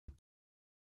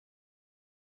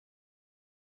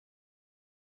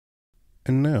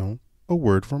And now, a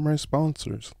word from our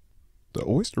sponsors. The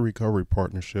Oyster Recovery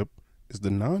Partnership is the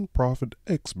nonprofit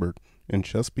expert in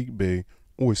Chesapeake Bay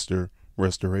oyster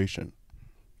restoration.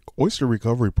 Oyster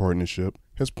Recovery Partnership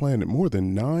has planted more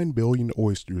than 9 billion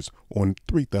oysters on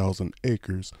 3,000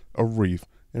 acres of reef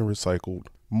and recycled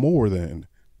more than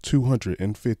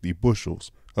 250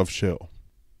 bushels of shell.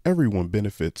 Everyone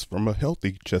benefits from a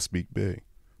healthy Chesapeake Bay.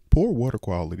 Poor water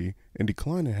quality and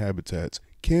declining habitats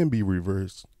can be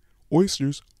reversed.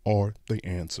 Oysters are the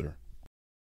answer.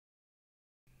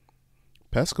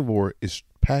 Pescavore is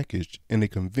packaged in a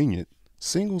convenient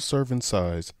single serving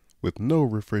size with no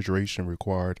refrigeration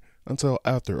required until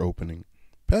after opening.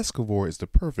 Pescavore is the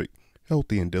perfect,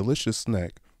 healthy, and delicious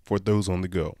snack for those on the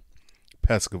go.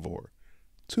 Pescavore,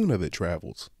 tuna that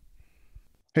travels.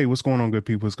 Hey, what's going on, good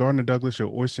people? It's Gardner Douglas, your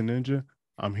Oyster Ninja.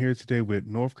 I'm here today with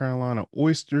North Carolina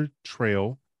Oyster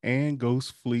Trail and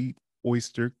Ghost Fleet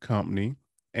Oyster Company.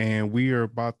 And we are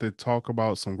about to talk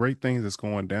about some great things that's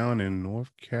going down in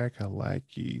North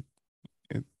Kakalaki.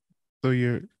 And so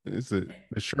is it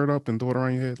the shirt up and throw it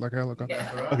around your head like a helicopter?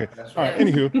 Yeah. That's Okay. right. That's All right. right.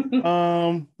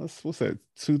 Anywho, what's that?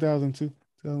 2002,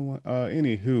 2001.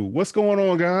 Anywho, what's going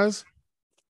on, guys?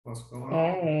 What's going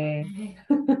on? Hey,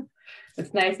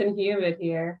 it's nice and humid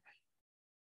here.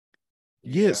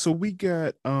 Yeah, Yeah. so we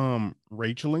got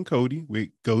Rachel and Cody with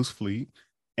Ghost Fleet,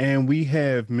 and we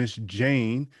have Miss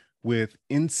Jane with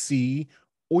NC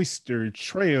Oyster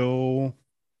Trail.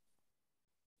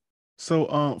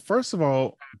 So first of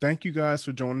all, thank you guys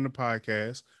for joining the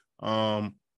podcast.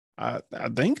 Um I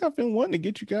think I've been wanting to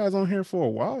get you guys on here for a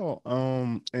while.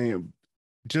 And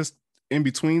just in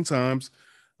between times,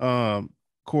 of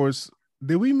course,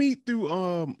 did we meet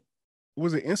through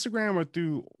was it Instagram or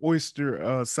through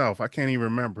Oyster South? I can't even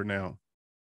remember now.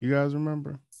 You guys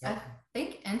remember? I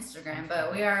think Instagram,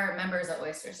 but we are members at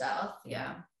Oyster South.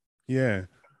 Yeah. Yeah.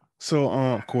 So,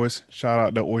 of course, shout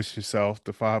out to Oyster South,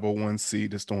 the 501c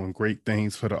that's doing great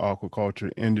things for the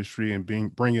aquaculture industry and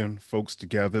bringing folks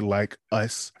together like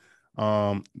us.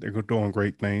 They're doing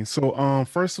great things. So,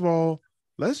 first of all,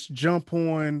 let's jump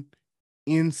on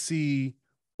NC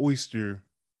Oyster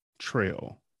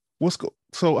Trail.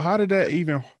 So how did that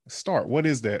even start? What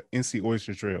is that NC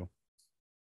Oyster Trail?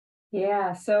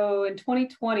 Yeah, so in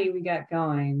 2020, we got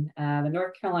going. The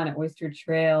North Carolina Oyster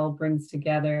Trail brings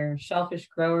together shellfish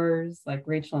growers like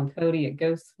Rachel and Cody at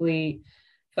Ghost Fleet,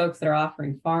 folks that are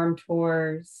offering farm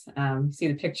tours. You see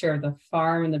the picture of the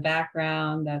farm in the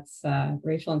background. That's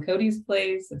Rachel and Cody's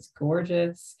place. It's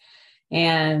gorgeous.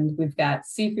 And we've got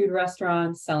seafood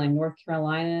restaurants selling North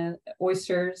Carolina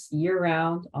oysters year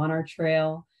round on our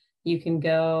trail. You can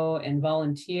go and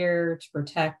volunteer to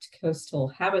protect coastal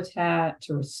habitat,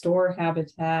 to restore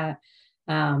habitat,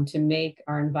 to make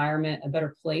our environment a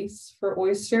better place for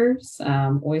oysters.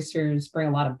 Oysters bring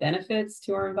a lot of benefits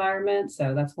to our environment.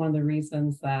 So that's one of the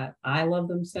reasons that I love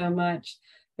them so much.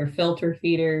 They're filter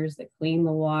feeders that clean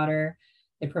the water.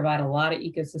 They provide a lot of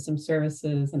ecosystem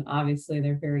services, and obviously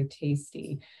they're very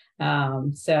tasty.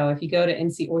 So if you go to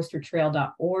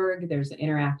NCOystertrail.org, there's an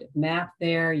interactive map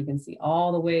there. You can see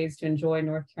all the ways to enjoy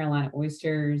North Carolina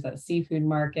oysters at a seafood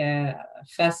market, a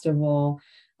festival,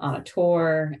 on a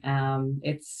tour.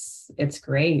 It's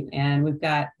great, and we've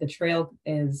got the trail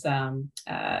is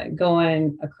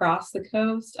going across the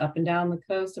coast, up and down the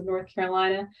coast of North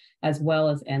Carolina, as well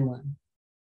as inland.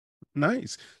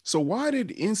 Nice. So why did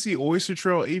NC Oyster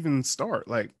Trail even start?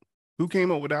 Like, who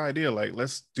came up with the idea? Like,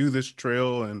 let's do this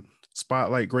trail and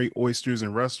spotlight great oysters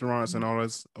and restaurants and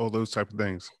all those type of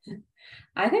things.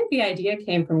 I think the idea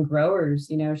came from growers,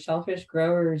 shellfish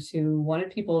growers who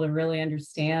wanted people to really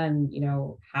understand,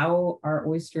 how our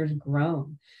oysters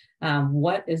grown.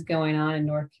 What is going on in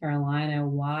North Carolina?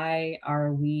 Why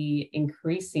are we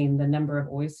increasing the number of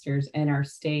oysters in our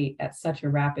state at such a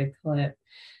rapid clip?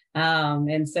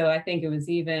 And so I think it was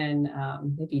even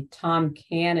maybe Tom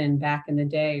Cannon back in the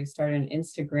day who started an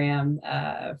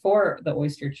Instagram for the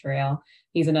Oyster Trail.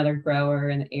 He's another grower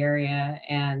in the area,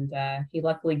 and he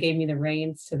luckily gave me the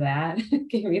reins to that,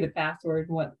 gave me the password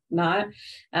and whatnot.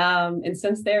 And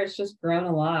since there, it's just grown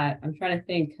a lot. I'm trying to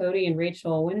think, Cody and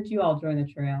Rachel, when did you all join the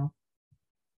trail?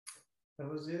 It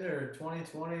was either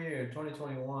 2020 or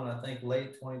 2021. I think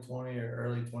late 2020 or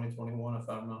early 2021, if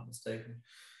I'm not mistaken.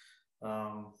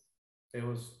 Um, it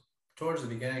was towards the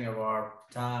beginning of our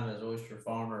time as oyster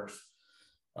farmers,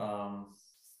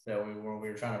 that we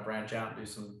were trying to branch out and do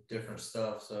some different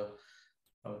stuff. So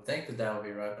I would think that would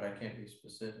be right, but I can't be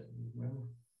specific. Remember?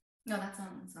 No, that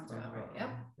sounds about right. Yep.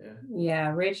 Yeah.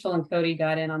 Yeah, Rachel and Cody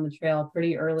got in on the trail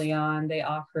pretty early on. They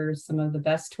offer some of the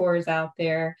best tours out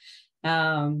there.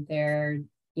 They're,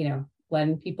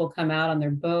 letting people come out on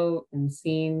their boat and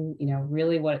seeing,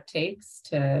 really what it takes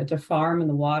to farm in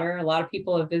the water. A lot of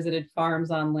people have visited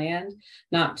farms on land.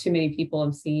 Not too many people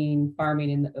have seen farming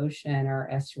in the ocean or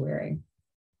estuary.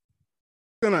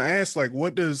 I'm gonna ask, like,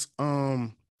 what does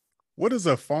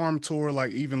a farm tour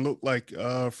like even look like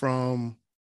from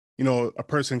a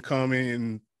person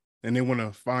coming and they want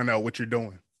to find out what you're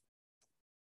doing?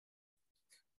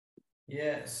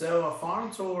 Yeah, so a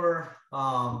farm tour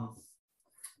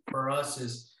for us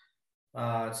is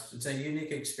it's a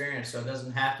unique experience. So it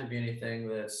doesn't have to be anything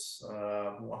that's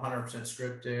 100%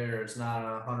 scripted, or it's not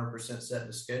 100% set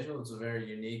to schedule. It's a very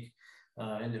unique,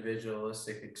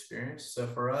 individualistic experience. So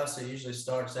for us, it usually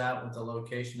starts out with a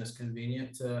location that's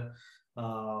convenient to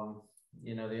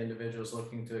the individuals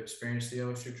looking to experience the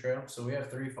Oyster Trail. So we have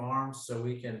 3 farms, so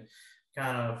we can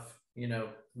kind of,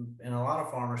 and a lot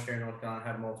of farmers here in North Carolina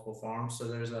have multiple farms. So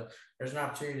there's an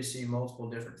opportunity to see multiple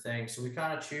different things. So we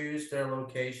kind of choose their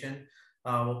location.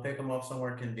 We'll pick them up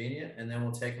somewhere convenient, and then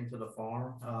we'll take them to the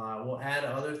farm. We'll add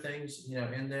other things,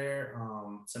 in there,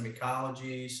 some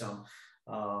ecology, some,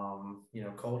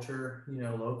 culture,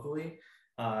 locally.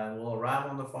 We'll arrive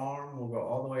on the farm. We'll go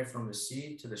all the way from the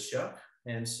seed to the shuck.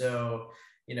 And so,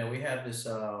 we have this,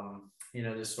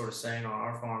 this sort of saying on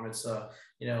our farm. It's,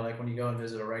 like when you go and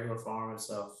visit a regular farm,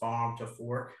 it's a farm to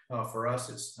fork. For us,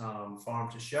 it's farm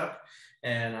to shuck.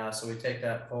 And so we take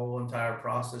that whole entire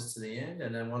process to the end.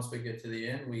 And then once we get to the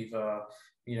end,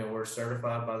 we're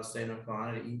certified by the state of North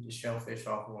Carolina to eat the shellfish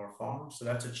off of our farm. So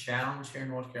that's a challenge here in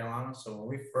North Carolina. So when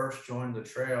we first joined the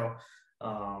trail,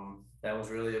 that was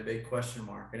really a big question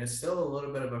mark, and it's still a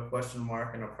little bit of a question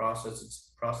mark in a process.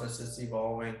 It's a process that's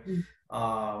evolving.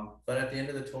 But at the end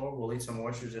of the tour, we'll eat some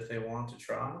oysters if they want to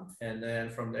try them. And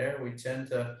then from there, we tend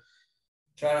to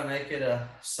try to make it a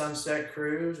sunset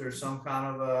cruise or some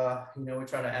kind of we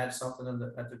try to add something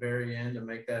at the very end to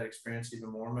make that experience even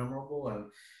more memorable, and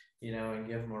and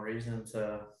give them a reason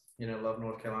to love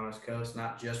North Carolina's coast,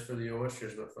 not just for the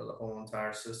oysters, but for the whole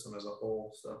entire system as a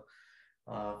whole. So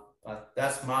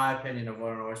that's my opinion of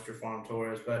what an oyster farm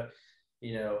tour is. But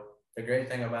the great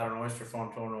thing about an oyster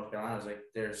farm tour in North Carolina is, like,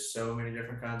 there's so many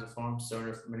different kinds of farms,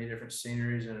 so many different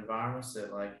sceneries and environments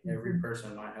that, like, every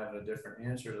person might have a different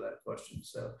answer to that question.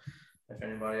 So if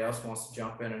anybody else wants to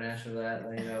jump in and answer that,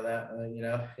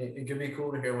 it could be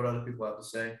cool to hear what other people have to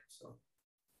say. So.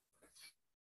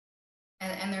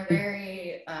 And they're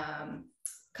very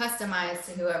customized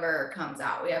to whoever comes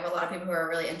out. We have a lot of people who are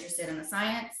really interested in the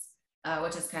science,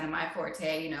 which is kind of my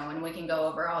forte, and we can go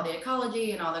over all the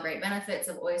ecology and all the great benefits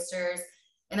of oysters.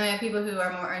 And then we have people who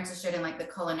are more interested in, like, the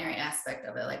culinary aspect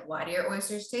of it. Like, why do your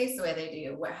oysters taste the way they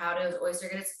do? How does oyster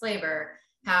get its flavor?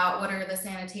 What are the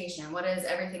sanitation? What is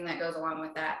everything that goes along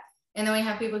with that? And then we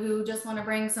have people who just want to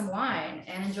bring some wine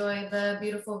and enjoy the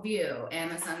beautiful view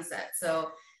and the sunset. So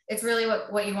it's really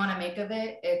what you want to make of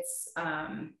it.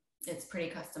 It's pretty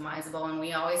customizable, and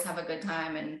we always have a good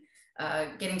time, and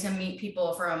getting to meet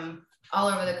people from all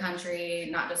over the country,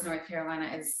 not just North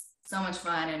Carolina, is so much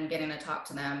fun, and getting to talk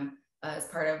to them is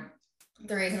part of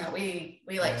the reason that we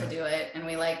like to do it. And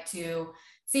we like to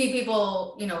see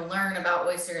people, learn about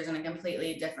oysters in a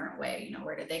completely different way.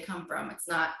 Where did they come from?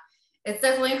 It's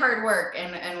definitely hard work,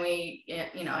 and we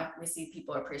see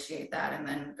people appreciate that, and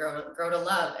then grow to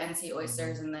love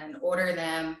NCOysters, and then order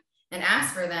them and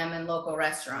ask for them in local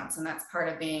restaurants. And that's part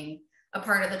of being a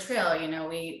part of the trail.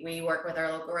 We work with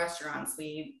our local restaurants,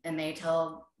 and they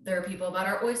tell their people about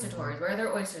our oyster tours, where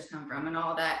their oysters come from, and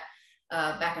all that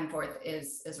back and forth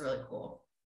is really cool.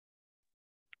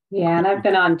 Yeah, and I've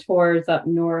been on tours up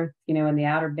north, in the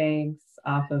Outer Banks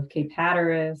off of Cape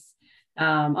Hatteras,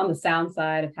 on the sound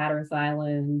side of Hatteras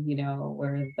Island,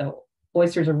 where the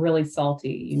oysters are really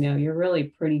salty. You're really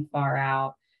pretty far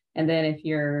out. And then if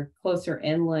you're closer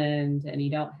inland and you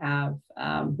don't have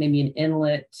maybe an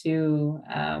inlet to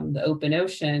the open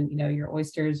ocean, your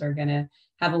oysters are going to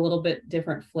have a little bit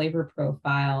different flavor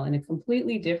profile in a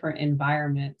completely different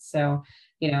environment. So,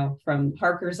 from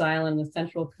Harker's Island, the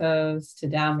Central Coast, to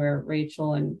down where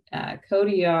Rachel and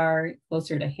Cody are,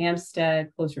 closer to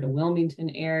Hampstead, closer to Wilmington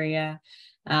area,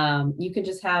 you can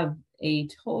just have a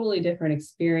totally different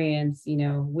experience,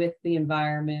 with the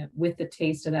environment, with the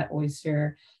taste of that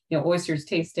oyster. Oysters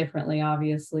taste differently,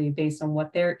 obviously, based on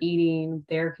what they're eating,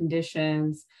 their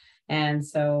conditions. And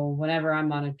so whenever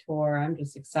I'm on a tour, I'm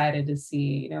just excited to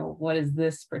see, what is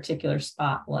this particular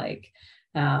spot like?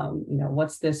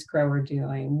 What's this grower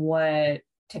doing? What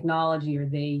technology are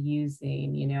they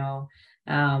using?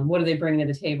 What are they bringing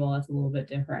to the table that's a little bit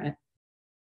different?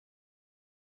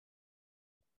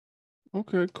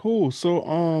 Okay, cool.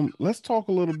 So let's talk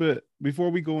a little bit before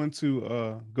we go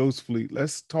into Ghost Fleet.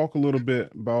 Let's talk a little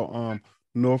bit about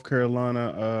North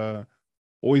Carolina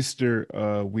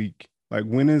Oyster Week. Like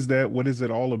when is that? What is it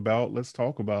all about? Let's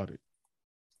talk about it.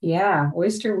 Yeah,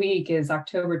 Oyster Week is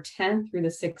October 10th through the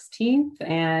 16th,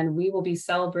 and we will be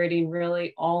celebrating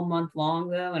really all month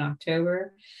long, though, in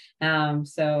October.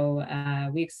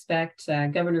 We expect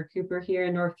Governor Cooper here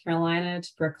in North Carolina to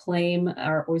proclaim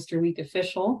our Oyster Week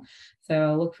official.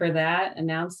 So look for that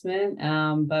announcement.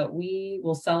 But we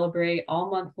will celebrate all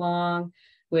month long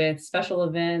with special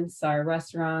events. Our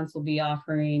restaurants will be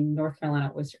offering North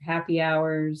Carolina Oyster happy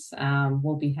hours.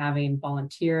 We'll be having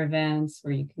volunteer events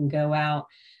where you can go out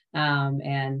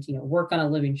and work on a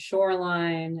living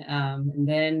shoreline, and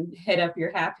then hit up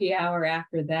your happy hour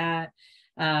after that.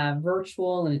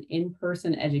 Virtual and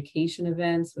in-person education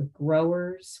events with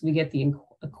growers. We get the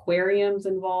aquariums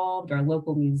involved, our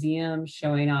local museums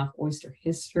showing off oyster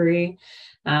history.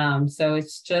 So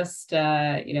it's just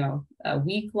a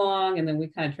week long, and then we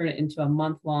kind of turn it into a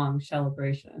month-long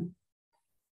celebration.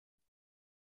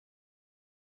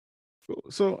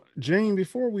 So, Jane,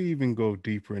 before we even go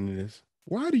deeper into this,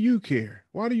 why do you care?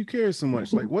 Why do you care so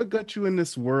much? Like, what got you in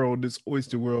this world, this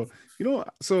oyster world?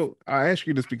 So I ask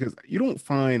you this because you don't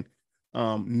find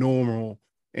normal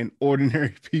and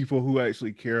ordinary people who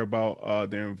actually care about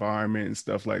their environment and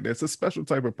stuff like that. It's a special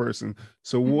type of person.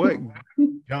 So, what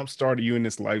jump started you in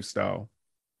this lifestyle?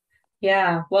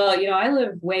 Yeah, well, I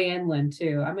live way inland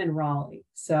too. I'm in Raleigh,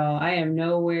 so I am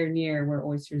nowhere near where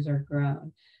oysters are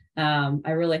grown.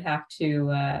 I really have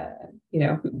to,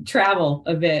 travel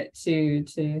a bit to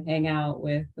hang out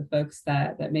with the folks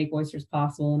that make oysters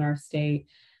possible in our state.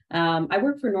 I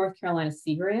work for North Carolina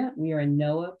Sea Grant. We are a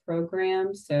NOAA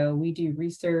program, so we do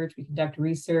research, we conduct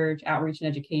research, outreach, and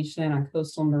education on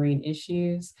coastal marine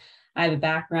issues. I have a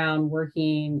background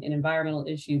working in environmental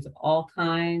issues of all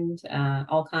kinds,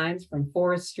 from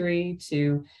forestry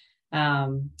to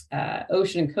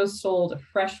ocean and coastal to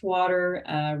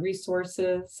freshwater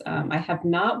resources. I have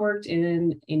not worked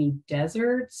in any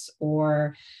deserts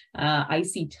or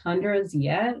icy tundras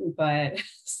yet, but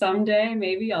someday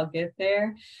maybe I'll get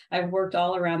there. I've worked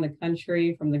all around the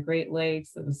country from the Great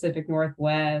Lakes, the Pacific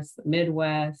Northwest, the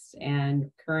Midwest, and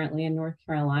currently in North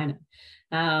Carolina.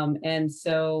 And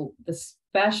so the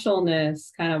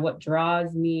specialness, kind of what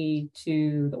draws me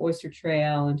to the oyster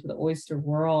trail and to the oyster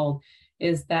world,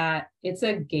 is that it's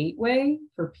a gateway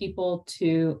for people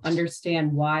to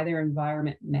understand why their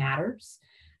environment matters.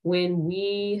 When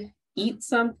we eat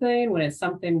something, when it's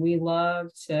something we love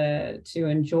to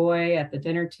enjoy at the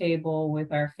dinner table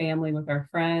with our family, with our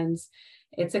friends,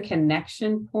 it's a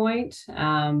connection point,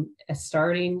 a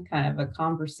starting kind of a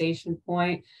conversation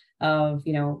point of,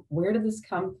 where did this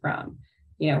come from?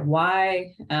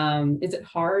 Why is it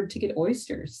hard to get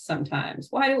oysters sometimes?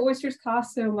 Why do oysters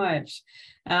cost so much?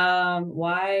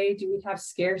 Why do we have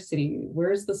scarcity?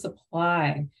 Where's the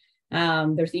supply?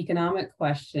 There's economic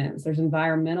questions, there's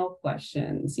environmental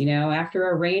questions. After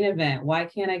a rain event, why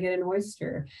can't I get an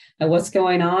oyster? What's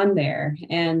going on there?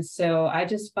 And so I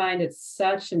just find it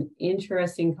such an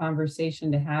interesting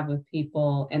conversation to have with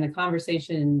people, and the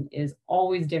conversation is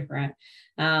always different.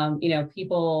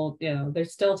 People, they're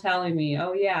still telling me,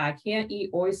 oh yeah, I can't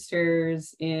eat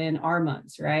oysters in our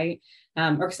months, right?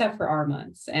 Or except for our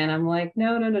months. And I'm like,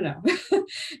 no.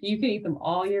 You can eat them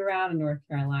all year round in North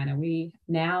Carolina. We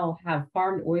now have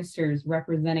farmed oysters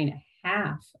representing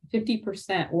half,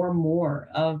 50% or more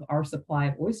of our supply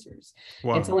of oysters.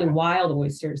 It's Wow. only wild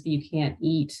oysters that you can't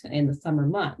eat in the summer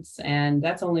months. And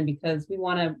that's only because we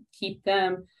want to keep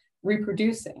them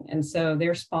reproducing. And so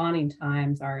their spawning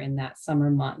times are in that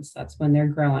summer months. That's when they're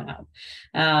growing up.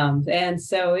 And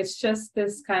so it's just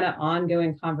this kind of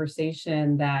ongoing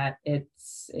conversation that it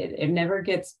never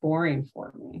gets boring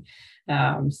for me.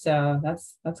 So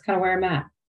that's kind of where I'm at.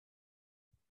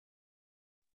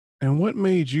 And what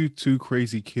made you two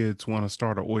crazy kids want to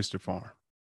start an oyster farm?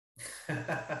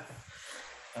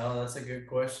 Oh, that's a good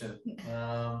question.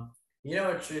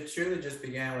 It truly just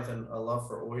began with a love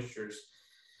for oysters.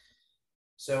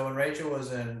 So when Rachel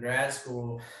was in grad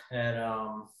school at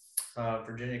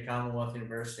Virginia Commonwealth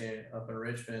University up in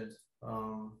Richmond,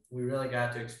 we really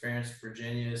got to experience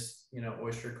Virginia's,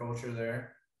 oyster culture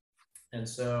there. And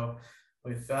so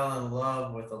we fell in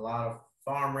love with a lot of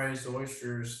farm-raised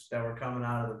oysters that were coming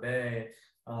out of the bay,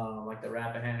 like the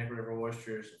Rappahannock River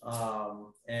oysters.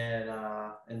 And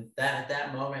that at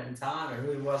that moment in time, it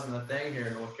really wasn't a thing here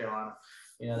in North Carolina.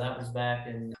 That was back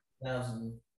in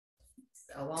 2000.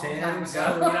 a long 10, time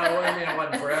so, ago. I mean, it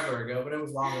wasn't forever ago, but it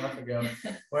was long enough ago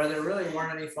where there really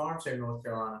weren't any farms here in North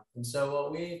Carolina. And so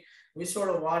what we sort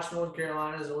of watched North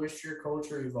Carolina's oyster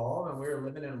culture evolve, and we were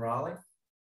living in Raleigh.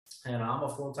 And I'm a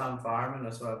full-time fireman.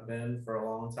 That's what I've been for a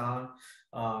long time.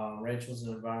 Rachel's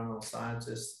an environmental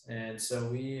scientist. And so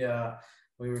we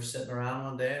were sitting around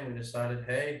one day and we decided,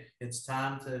 hey, it's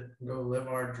time to go live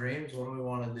our dreams. What do we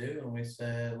want to do? And we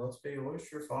said, let's be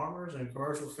oyster farmers and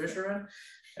commercial fishermen.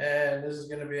 And this is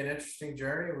going to be an interesting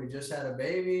journey. We just had a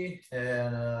baby,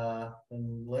 and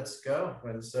let's go.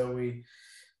 And so we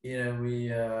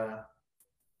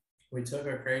took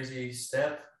a crazy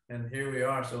step, and here we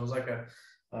are. So it was like a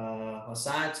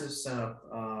scientist and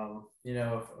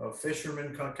a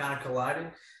fisherman kind of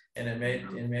collided, and it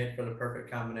made for the perfect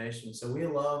combination. So we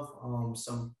love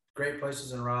some great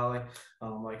places in Raleigh,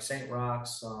 like St.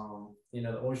 Rock's.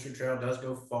 The Oyster Trail does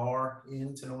go far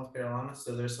into North Carolina,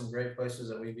 so there's some great places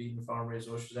that we've eaten farm-raised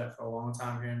oysters at for a long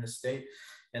time here in the state.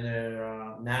 And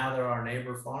now they're our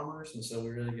neighbor farmers, and so we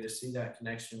really get to see that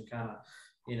connection kind of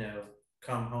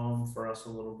come home for us a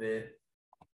little bit.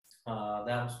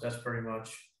 That's pretty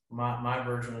much my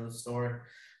version of the story.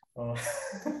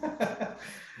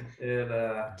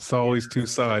 It's always two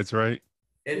sides, right?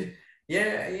 We're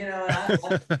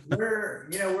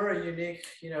a unique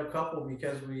couple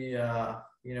because we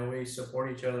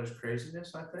support each other's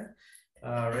craziness, I think.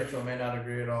 Rachel may not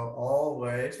agree at all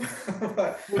always.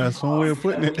 But, that's one way of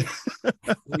putting it.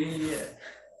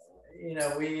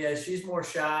 She's more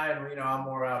shy, and I'm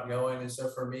more outgoing, and so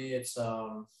for me it's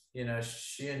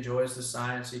she enjoys the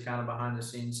sciencey kind of behind the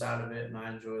scenes side of it, and I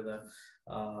enjoy the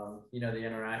the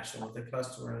interaction with the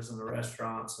customers and the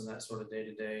restaurants and that sort of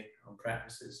day-to-day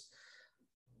practices.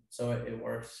 So it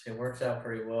works out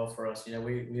pretty well for us.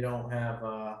 We don't have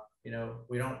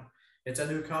it's a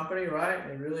new company, right?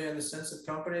 And really in the sense of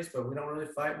companies, but we don't really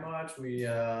fight much.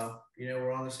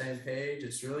 We're on the same page.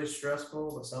 It's really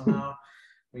stressful, but somehow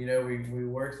we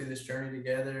work through this journey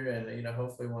together, and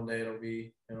hopefully one day it'll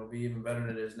be even better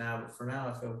than it is now. But for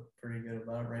now, I feel pretty good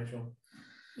about it, Rachel.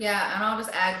 Yeah, and I'll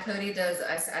just add, Cody does.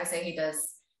 I say he does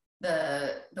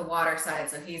the water side,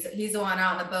 so he's the one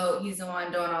out in the boat. He's the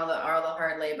one doing all the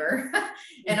hard labor,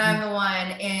 and I'm the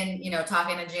one in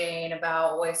talking to Jane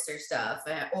about oyster stuff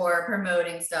or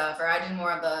promoting stuff, or I do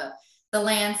more of the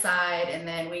land side, and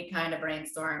then we kind of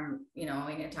brainstorm. We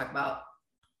need to talk about,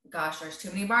 gosh, there's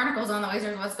too many barnacles on the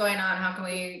oysters. What's going on? How can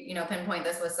we, pinpoint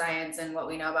this with science and what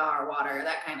we know about our water,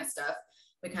 that kind of stuff.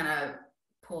 We kind of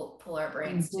pull our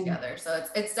brains together. So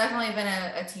it's definitely been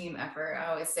a team effort. I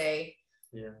always say,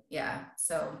 yeah.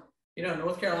 So,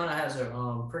 North Carolina has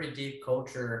a pretty deep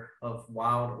culture of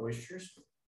wild oysters.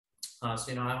 So,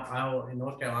 in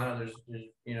North Carolina, there's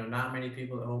not many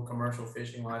people that hold commercial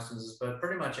fishing licenses, but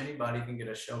pretty much anybody can get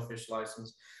a shellfish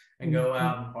license and go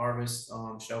out and harvest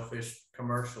shellfish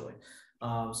commercially.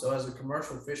 So as a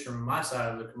commercial fisherman, my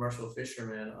side of the commercial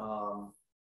fisherman,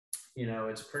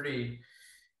 it's pretty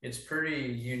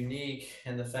unique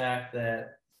in the fact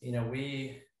that,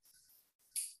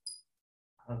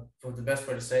 the best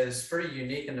way to say this, is pretty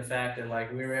unique in the fact that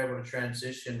like we were able to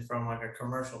transition from like a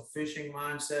commercial fishing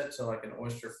mindset to like an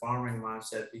oyster farming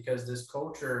mindset, because this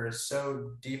culture is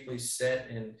so deeply set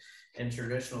in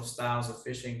traditional styles of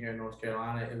fishing here in North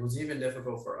Carolina. It was even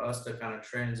difficult for us to kind of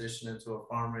transition into a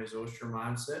farm-raised oyster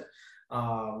mindset.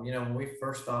 When we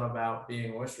first thought about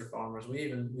being oyster farmers,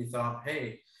 we thought,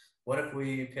 hey, what if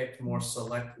we picked more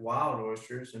select wild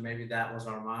oysters, and maybe that was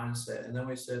our mindset. And then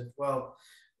we said, well,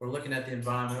 we're looking at the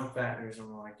environmental factors, and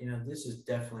we're like, this is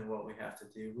definitely what we have to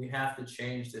do. We have to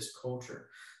change this culture.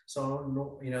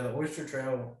 So, the Oyster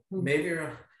Trail, maybe,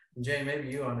 Jay, maybe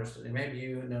you understand, maybe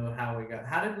you know how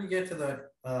did we get to the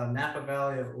Napa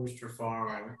Valley of oyster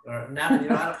farming? Or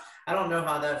Napa, I don't know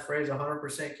how that phrase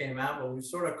 100% came out, but we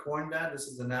sort of coined that. This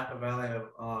is the Napa Valley of,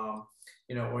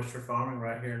 oyster farming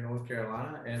right here in North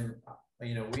Carolina. And,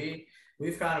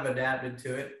 we've kind of adapted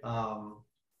to it.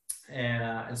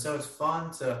 And so it's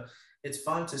fun to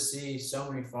see so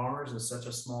many farmers in such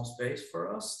a small space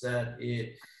for us that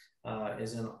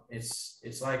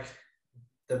it's like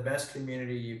the best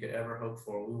community you could ever hope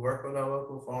for. We work with our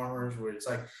local farmers where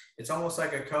it's almost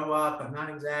like a co-op, but not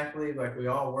exactly. Like we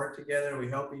all work together, we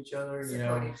help each other,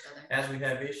 support each other. As we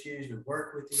have issues, we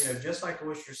work with, just like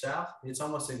Oyster South. It's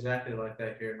almost exactly like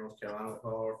that here in North Carolina with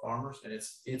all our farmers, and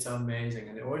it's amazing.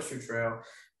 And the Oyster Trail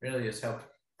really has helped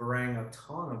bring a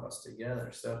ton of us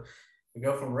together. So we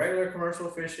go from regular commercial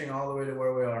fishing all the way to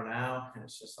where we are now, and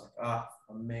it's just like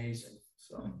amazing.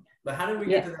 So, but how did we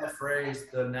get to that phrase,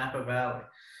 the Napa Valley?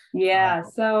 Yeah,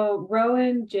 so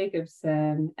Rowan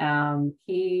Jacobson,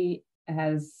 he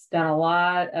has done a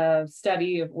lot of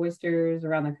study of oysters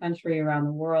around the country, around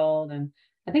the world. And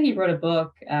I think he wrote a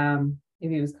book,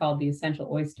 maybe it was called The Essential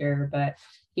Oyster, but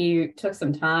he took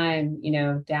some time,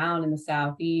 down in the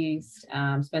Southeast,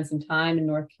 spent some time in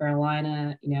North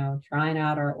Carolina, trying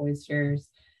out our oysters.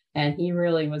 And he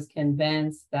really was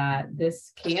convinced that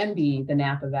this can be the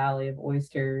Napa Valley of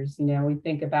oysters. We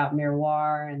think about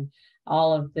terroir and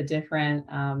all of the different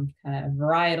kind of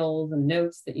varietals and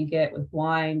notes that you get with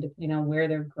wine, depending on where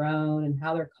they're grown and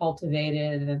how they're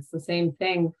cultivated. And it's the same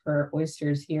thing for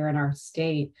oysters here in our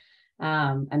state.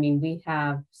 We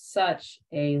have such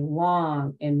a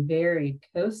long and varied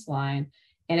coastline,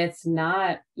 and it's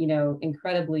not,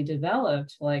 incredibly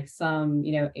developed like some,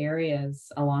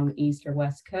 areas along the east or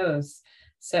west coast.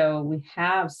 So we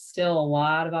have still a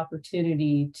lot of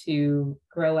opportunity to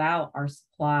grow out our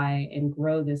supply and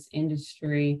grow this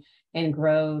industry and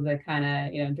grow the kind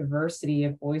of, diversity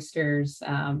of oysters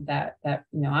that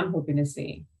I'm hoping to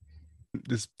see.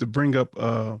 Just to bring up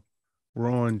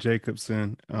Ron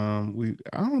Jacobson, I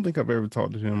don't think I've ever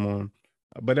talked to him on,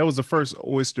 but that was the first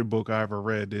oyster book I ever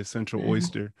read, The Essential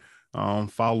Oyster,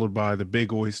 followed by The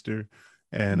Big Oyster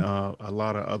and a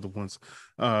lot of other ones.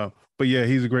 But yeah,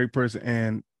 he's a great person.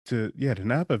 And the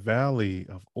Napa Valley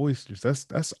of oysters,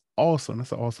 that's awesome.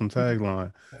 That's an awesome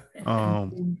tagline.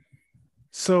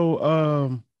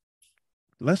 So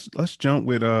let's jump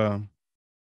with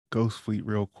Ghost Fleet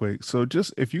real quick. So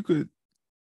just if you could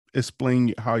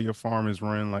explain how your farm is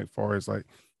run, like far as like,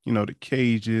 the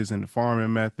cages and the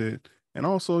farming method, and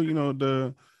also,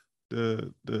 the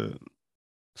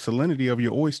salinity of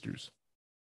your oysters.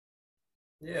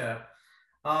 Yeah.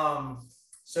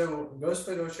 So Ghost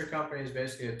Fleet Oyster Company is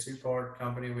basically a two-part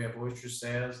company. We have oyster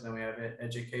sales, and then we have an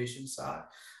education side.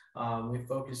 We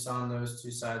focus on those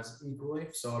two sides equally.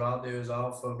 So what I'll do is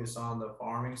I'll focus on the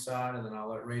farming side, and then I'll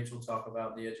let Rachel talk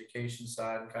about the education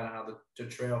side and kind of how the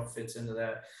trail fits into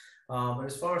that. But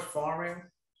as far as farming,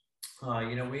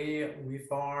 we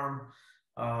farm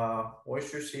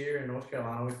oysters here in North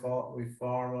Carolina. We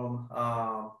farm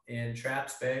them in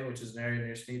Traps Bay, which is an area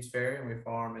near Sneads Ferry, and we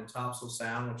farm in Topsail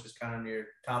Sound, which is kind of near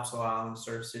Topsail Island,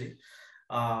 Surf City.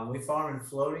 We farm in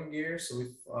floating gear, so we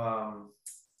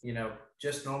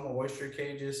just normal oyster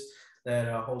cages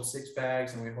that hold 6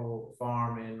 bags, and we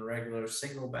farm in regular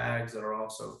single bags that are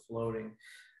also floating.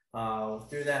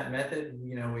 Through that method,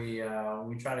 we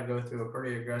try to go through a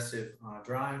pretty aggressive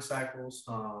drying cycles.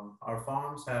 Our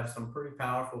farms have some pretty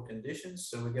powerful conditions,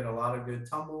 so we get a lot of good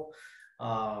tumble.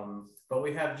 But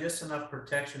we have just enough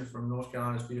protection from North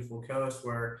Carolina's beautiful coast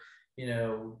where,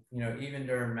 even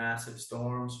during massive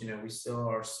storms, we still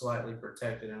are slightly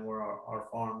protected in where our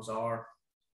farms are.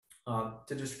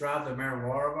 To describe the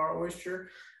terroir of our oyster,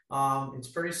 it's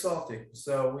pretty salty.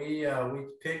 So we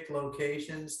picked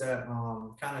locations that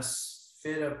kind of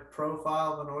fit a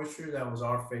profile of an oyster that was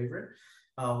our favorite.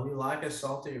 We like a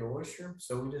saltier oyster,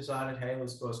 so we decided, hey,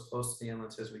 let's go as close to the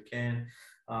inlets as we can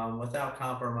without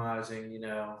compromising,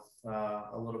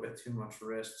 a little bit too much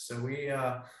risk. So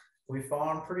we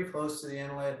farm pretty close to the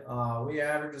inlet. We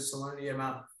average a salinity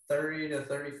amount 30 to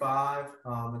 35.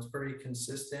 It's pretty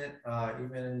consistent,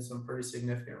 even in some pretty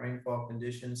significant rainfall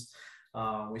conditions.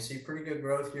 We see pretty good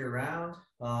growth year round,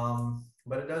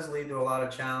 but it does lead to a lot of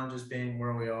challenges being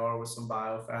where we are with some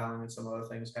biofouling and some other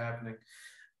things happening.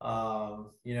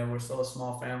 We're still a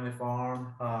small family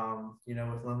farm,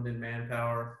 with limited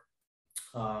manpower.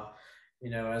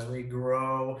 As we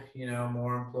grow,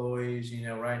 more employees,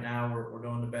 right now we're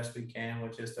doing the best we can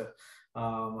with just a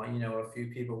few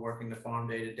people working the farm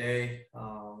day to day.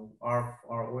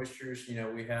 Our oysters,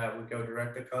 we go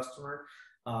direct to customer,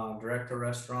 direct to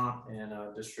restaurant and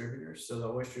distributors. So the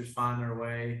oysters find their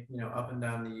way, up and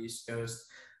down the East Coast,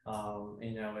 and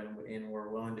we're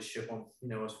willing to ship them,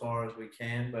 as far as we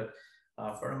can. But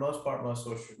for the most part, most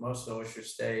of the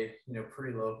oysters stay,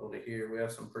 pretty local to here. We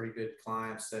have some pretty good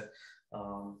clients that,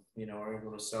 are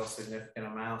able to sell significant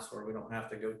amounts where we don't have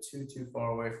to go too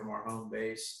far away from our home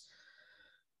base.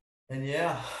 And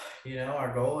yeah,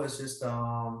 our goal is just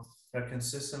a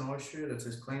consistent oyster that's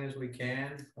as clean as we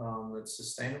can, that's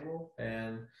sustainable,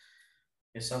 and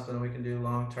it's something we can do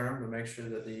long term to make sure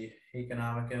that the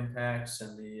economic impacts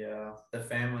and the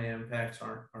family impacts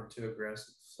aren't too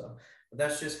aggressive. So, but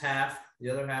that's just half. The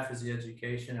other half is the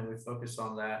education, and we focus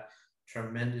on that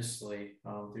tremendously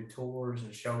through tours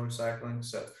and shell recycling.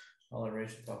 So I'll let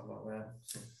Rachel talk about that.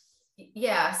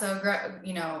 Yeah. So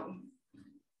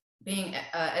being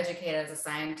educated as a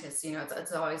scientist,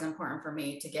 it's always important for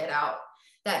me to get out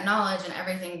that knowledge and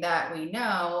everything that we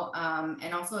know.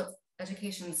 And also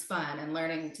education's fun, and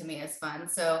learning to me is fun.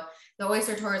 So the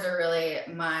oyster tours are really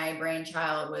my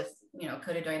brainchild with you know,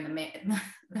 Cody doing the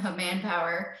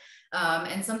manpower.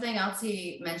 And something else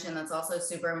he mentioned that's also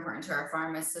super important to our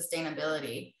farm is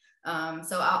sustainability.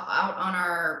 So out on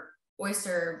our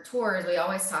oyster tours, we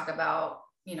always talk about,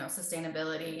 you know,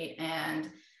 sustainability and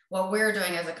what we're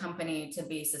doing as a company to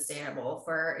be sustainable.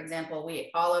 For example,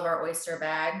 all of our oyster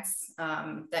bags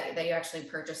that you actually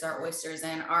purchase our oysters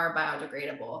in are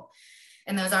biodegradable.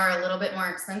 And those are a little bit more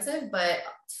expensive, but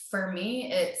for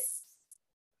me,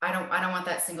 I don't want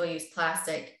that single-use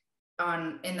plastic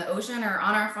in the ocean or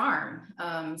on our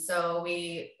farm. So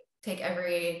we take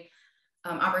every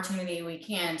opportunity we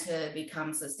can to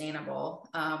become sustainable.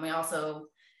 We also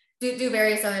do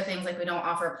various other things, like we don't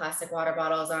offer plastic water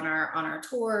bottles on our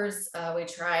tours. We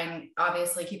try and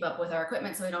obviously keep up with our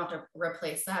equipment so we don't have to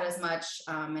replace that as much,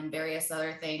 and various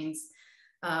other things.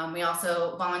 We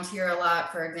also volunteer a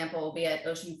lot. For example, we'll be at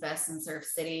Ocean Fest in Surf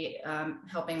City,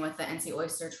 helping with the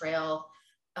NCOyster Trail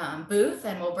booth,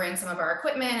 and we'll bring some of our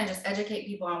equipment and just educate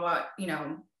people on what, you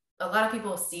know, a lot of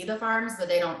people see the farms, but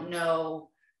they don't know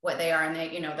what they are, and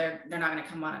they, you know, they're not going to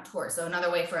come on a tour. So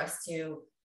another way for us to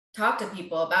talk to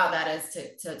people about that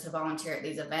is to volunteer at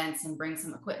these events and bring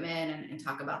some equipment and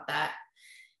talk about that.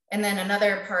 And then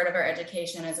another part of our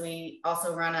education is we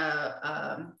also run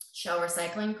a shell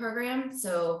recycling program.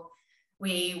 So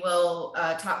we will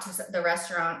talk to the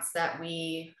restaurants that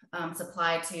we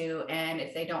supply to, and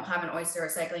if they don't have an oyster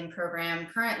recycling program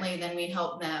currently, then we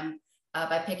help them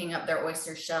by picking up their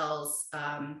oyster shells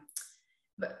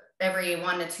every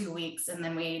 1 to 2 weeks, and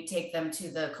then we take them to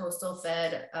the Coastal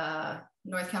Fed,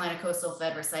 North Carolina Coastal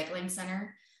Fed Recycling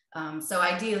Center. So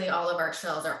ideally, all of our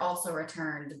shells are also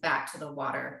returned back to the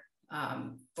water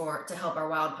to help our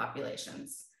wild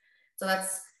populations. So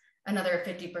that's another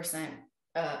 50%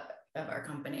 of our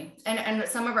company. And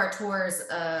some of our tours,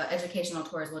 educational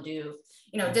tours, will do,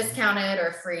 you know, discounted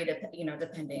or free, you know,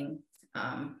 depending.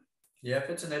 Yeah,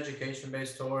 if it's an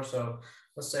education-based tour, so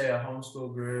let's say a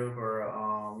homeschool group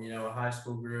or you know, a high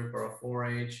school group or a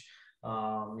 4-H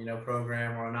you know,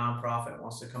 program, or a nonprofit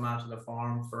wants to come out to the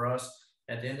farm. For us,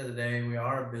 at the end of the day, we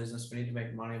are a business. We need to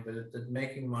make money, but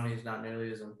making money is not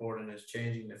nearly as important as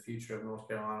changing the future of North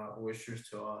Carolina oysters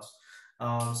to us.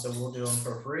 So we'll do them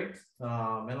for free.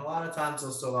 And a lot of times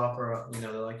they'll still offer, you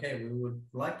know, they're like, hey, we would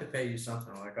like to pay you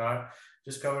something. Like, all right,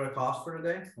 just cover the cost for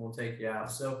today. We'll take you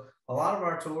out. So a lot of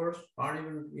our tours aren't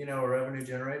even, you know, a revenue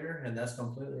generator, and that's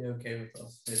completely okay with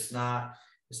us. It's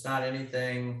not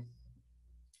anything,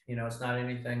 you know, it's not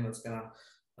anything that's gonna,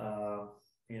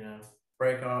 you know,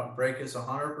 break us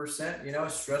 100%. You know,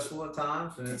 it's stressful at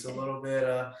times, and it's a little bit,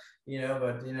 you know,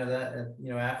 but you know that, you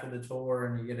know, after the tour,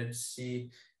 and you get to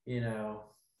see, you know,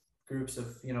 groups of,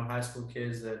 you know, high school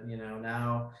kids that, you know,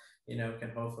 now, you know,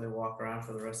 can hopefully walk around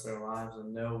for the rest of their lives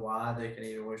and know why they can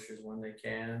eat oysters when they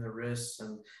can, and the risks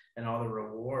and all the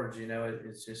rewards. You know,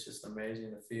 it's just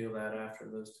amazing to feel that after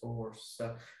those tours.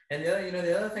 So, and the other, you know,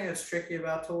 the other thing that's tricky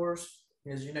about tours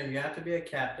is, you know, you have to be a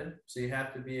captain. So you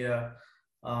have to be a,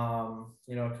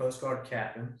 you know, a Coast Guard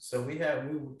captain. So we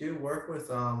do work with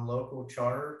local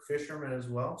charter fishermen as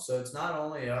well. So it's not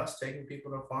only us taking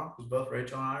people to the farm, because both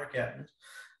Rachel and I are captains.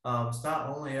 It's not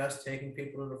only us taking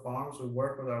people to the farms. We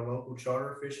work with our local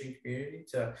charter fishing community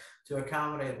to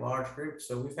accommodate large groups.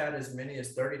 So we've had as many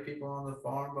as 30 people on the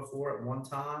farm before at one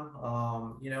time.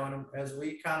 You know, and as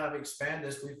we kind of expand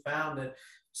this, we found that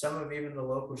some of even the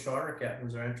local charter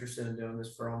captains are interested in doing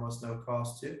this for almost no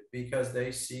cost too, because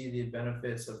they see the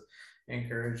benefits of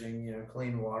encouraging, you know,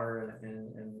 clean water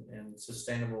and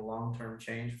sustainable long-term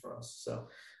change for us. So,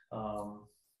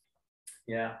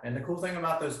 yeah. And the cool thing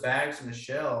about those bags in the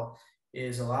shell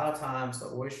is a lot of times the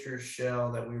oyster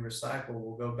shell that we recycle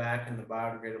will go back in the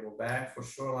biodegradable bag for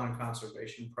shoreline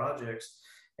conservation projects.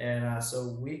 And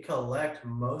so we collect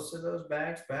most of those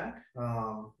bags back.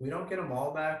 We don't get them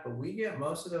all back, but we get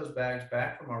most of those bags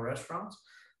back from our restaurants.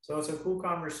 So it's a cool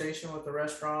conversation with the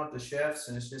restaurant, the chefs,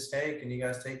 and it's just, hey, can you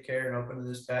guys take care and open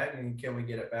this bag, and can we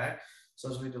get it back? So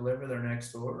as we deliver their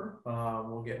next order,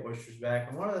 we'll get oysters back.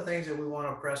 And one of the things that we want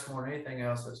to press more than anything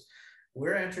else is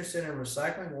we're interested in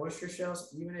recycling oyster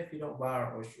shells, even if you don't buy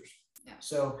our oysters. Yeah.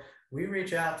 So we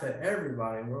reach out to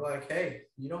everybody, and we're like, hey,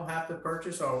 you don't have to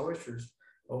purchase our oysters.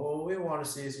 But what we want to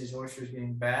see is these oysters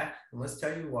getting back, and let's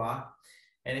tell you why.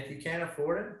 And if you can't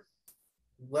afford it,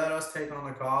 let us take on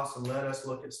the cost, and let us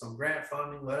look at some grant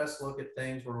funding. Let us look at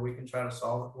things where we can try to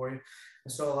solve it for you.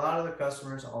 And so a lot of the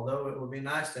customers, although it would be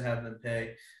nice to have them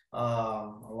pay, a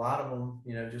lot of them,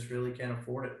 you know, just really can't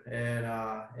afford it.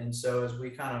 And so as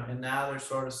we kind of, and now they're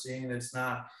sort of seeing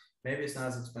that maybe it's not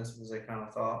as expensive as they kind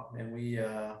of thought. And we,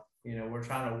 you know, we're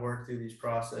trying to work through these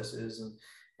processes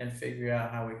and figure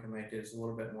out how we can make it a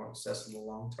little bit more accessible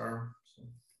long term.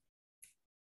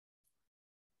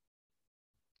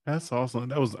 That's awesome.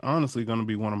 That was honestly going to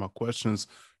be one of my questions.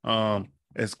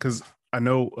 It's because I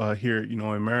know here,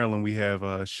 in Maryland, we have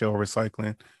shell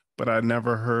recycling, but I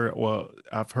never heard, well,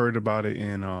 I've heard about it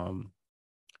in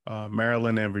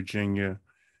Maryland and Virginia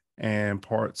and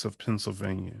parts of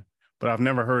Pennsylvania, but I've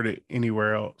never heard it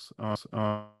anywhere else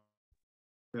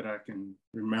that I can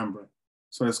remember.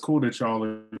 So it's cool that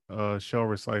y'all are shell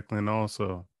recycling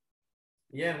also.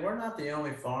 Yeah, we're not the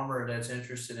only farmer that's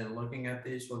interested in looking at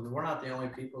these. We're not the only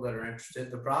people that are interested.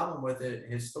 The problem with it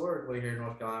historically here in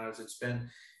North Carolina is it's been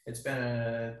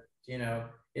a,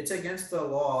 it's against the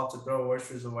law to throw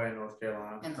oysters away in North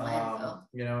Carolina. In the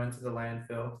landfill. Into the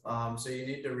landfill. So you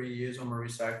need to reuse them or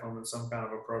recycle them in some kind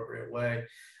of appropriate way.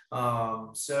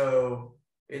 So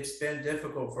it's been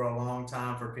difficult for a long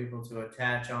time for people to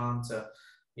attach on to,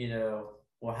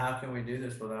 well, how can we do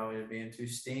this without it being too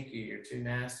stinky or too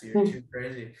nasty or too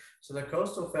crazy? So the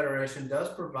Coastal Federation does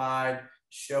provide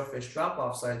shellfish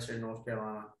drop-off sites here in North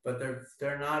Carolina, but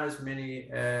they're not as many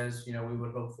as we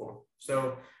would hope for.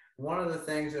 So one of the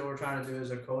things that we're trying to do as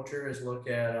a culture is look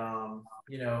at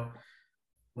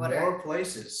more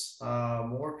places,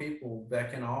 more people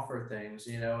that can offer things,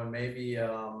 and maybe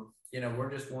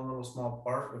we're just one little small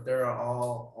part, but there are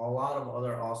a lot of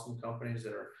other awesome companies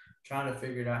that are trying to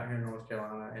figure it out here in North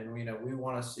Carolina. And we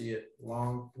want to see we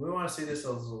want to see this as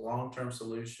a long-term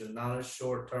solution, not a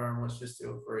short-term, let's just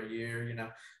do it for a year.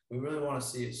 We really want to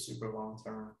see it super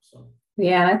long-term. So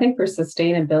yeah, and I think for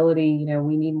sustainability,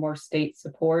 we need more state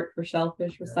support for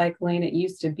shellfish recycling. It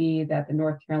used to be that the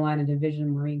North Carolina Division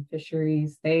of Marine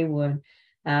Fisheries, they would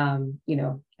do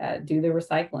the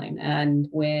recycling. And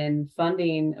when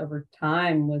funding over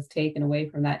time was taken away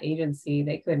from that agency,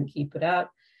 they couldn't keep it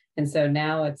up. And so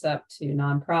now it's up to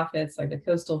nonprofits like the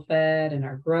Coastal Fed and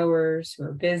our growers who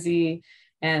are busy.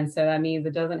 And so that means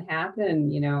it doesn't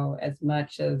happen, as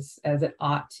much as it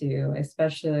ought to,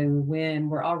 especially when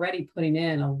we're already putting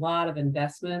in a lot of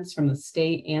investments from the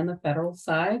state and the federal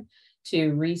side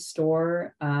to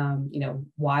restore,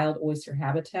 wild oyster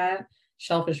habitat.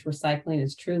 Shellfish recycling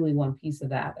is truly one piece of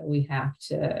that we have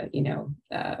to,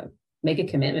 make a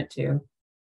commitment to.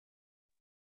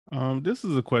 This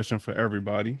is a question for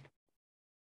everybody.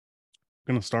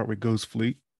 I'm gonna start with Ghost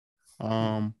Fleet.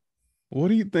 What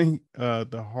do you think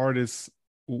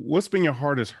what's been your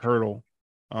hardest hurdle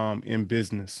in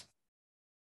business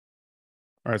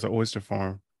or as an oyster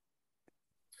farm?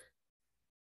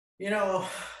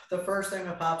 The first thing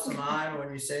that pops to mind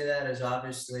when you say that is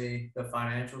obviously the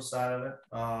financial side of it.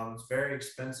 It's very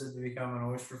expensive to become an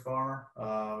oyster farmer.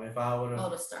 If I would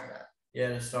have, to start up. Yeah,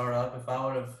 to start up. If I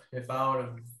would have,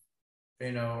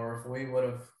 or if we would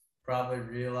have probably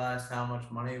realized how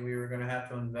much money we were going to have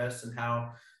to invest and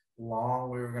how long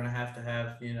we were going to have,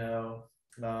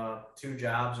 2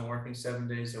 jobs and working 7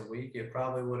 days a week, it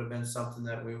probably would have been something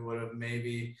that we would have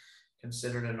maybe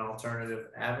considered an alternative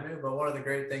avenue. But one of the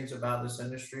great things about this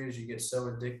industry is you get so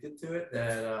addicted to it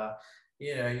that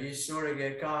you sort of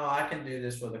get, I can do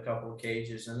this with a couple of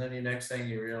cages, and then the next thing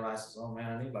you realize is, oh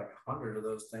man, I need like 100 of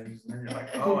those things, and then you're like,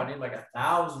 oh, I need like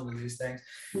 1,000 of these things,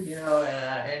 and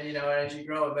as you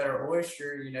grow a better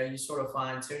oyster, you sort of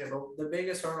fine tune it. But the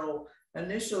biggest hurdle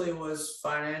initially was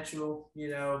financial,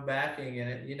 backing, and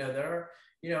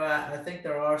I think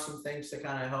there are some things to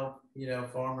kind of help,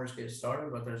 farmers get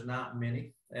started, but there's not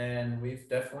many, and we've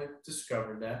definitely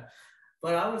discovered that.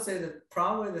 But I would say that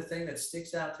probably the thing that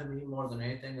sticks out to me more than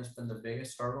anything that's been the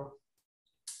biggest hurdle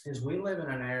is we live in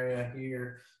an area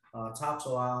here,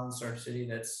 Topsail Island, Surf City,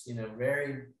 that's,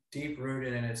 very deep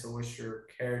rooted in its oyster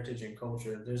heritage and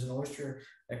culture. There's an oyster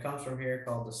that comes from here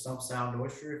called the Stump Sound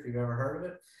oyster, if you've ever heard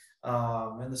of it.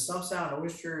 And the Stump Sound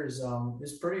oyster is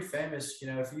pretty famous.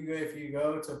 If you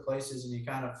go to places and you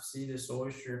kind of see this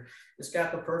oyster, it's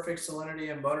got the perfect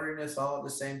salinity and butteriness all at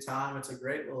the same time. It's a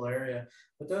great little area,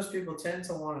 but those people tend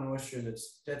to want an oyster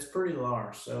that's pretty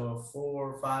large. So a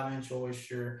 4 or 5 inch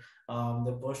oyster.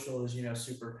 The bushel is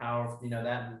super powerful.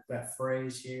 That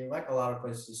phrase here, like a lot of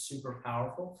places, is super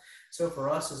powerful. So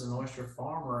for us as an oyster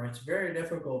farmer, it's very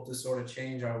difficult to sort of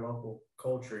change our local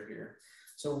culture here.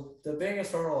 So the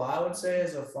biggest hurdle I would say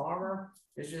as a farmer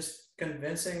is just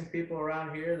convincing people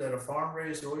around here that a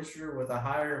farm-raised oyster with a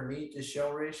higher meat to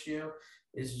shell ratio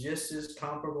is just as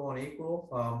comparable and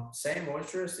equal. Same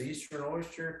oyster, it's the Eastern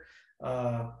oyster.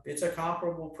 It's a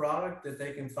comparable product that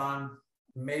they can find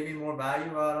maybe more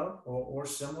value out of or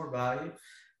similar value.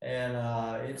 And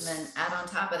then add on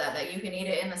top of that you can eat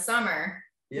it in the summer.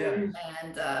 Yeah.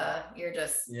 And you're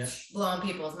just blowing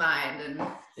people's mind. And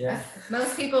yeah,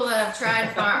 most people that have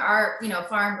tried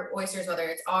farmed oysters, whether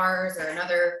it's ours or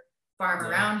another farm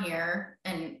around here,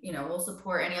 and we'll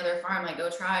support any other farm, like go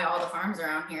try all the farms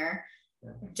around here.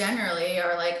 generally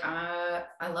are like,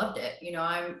 I loved it. You know,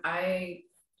 I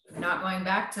not going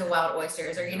back to wild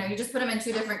oysters, or, you know, you just put them in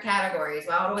two different categories.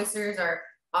 Wild oysters are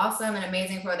awesome and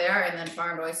amazing for what they are, and then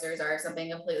farmed oysters are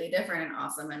something completely different and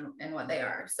awesome in what they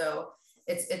are. So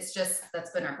it's just,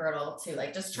 that's been a hurdle to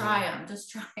like, just try them,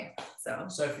 just try them.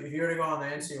 So if you were to go on the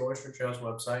NCOyster Trails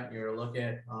website, and you were to look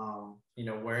at, you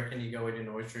know, where can you go eat an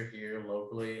oyster here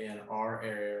locally in our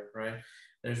area, right?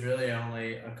 There's really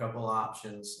only a couple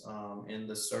options in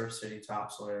the Surf City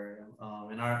Topsail area.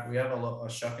 We have a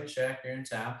Shuck and Shack here in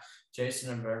town.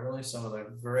 Jason and Beverly, some of the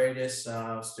greatest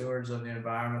stewards of the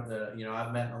environment that, you know,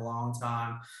 I've met in a long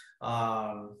time.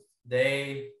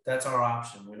 That's our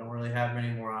option. We don't really have many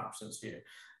more options here.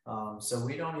 So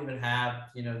we don't even have,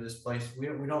 you know, this place, we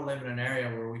don't live in an area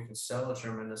where we can sell a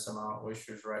tremendous amount of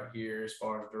oysters right here as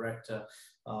far as direct to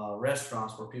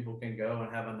restaurants where people can go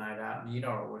and have a night out and eat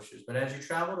our oysters. But as you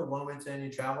travel to Wilmington,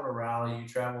 you travel to Raleigh, you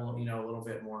travel, you know, a little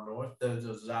bit more north,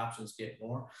 those options get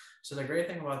more. So the great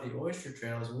thing about the Oyster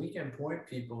Trail is we can point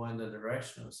people in the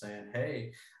direction of saying,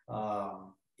 hey,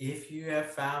 if you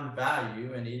have found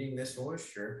value in eating this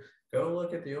oyster, go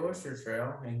look at the Oyster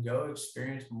Trail and go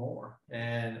experience more.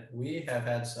 And we have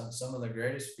had some of the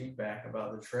greatest feedback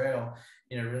about the trail,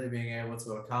 you know, really being able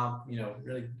to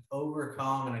really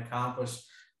overcome and accomplish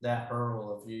that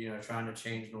hurdle of, you know, trying to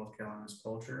change North Carolina's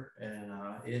culture. And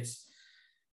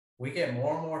we get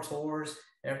more and more tours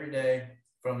every day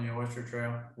from the Oyster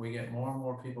Trail. We get more and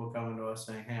more people coming to us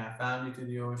saying, hey, I found you through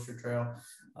the Oyster Trail.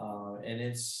 And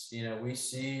it's, you know, we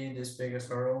see this biggest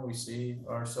hurdle, we see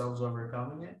ourselves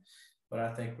overcoming it, but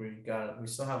I think we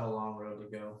still have a long road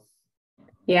to go.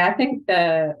 Yeah, I think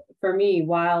for me,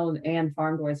 wild and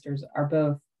farmed oysters are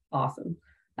both awesome.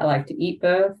 I like to eat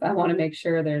both. I want to make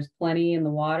sure there's plenty in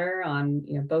the water on,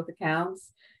 you know, both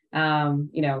accounts. You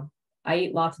know, I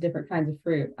eat lots of different kinds of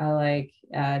fruit. I like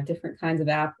different kinds of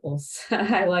apples.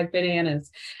 I like bananas.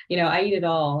 You know, I eat it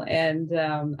all. And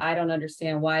I don't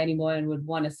understand why anyone would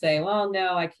want to say, well,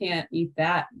 no, I can't eat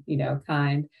that, you know,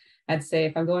 kind. I'd say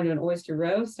if I'm going to an oyster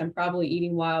roast, I'm probably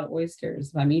eating wild oysters.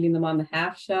 If I'm eating them on the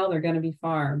half shell, they're going to be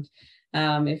farmed.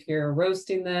 If you're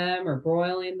roasting them or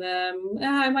broiling them,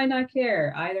 I might not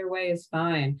care. Either way is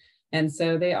fine. And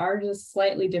so they are just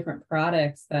slightly different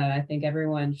products that I think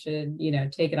everyone should, you know,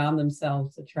 take it on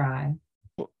themselves to try.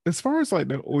 Well, as far as like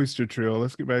the oyster trail,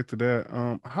 let's get back to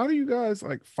that. How do you guys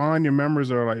like find your members,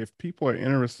 or like if people are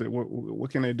interested,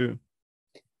 what can they do?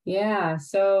 Yeah,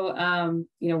 so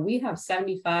you know, we have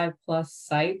 75 plus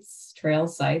sites, trail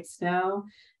sites now,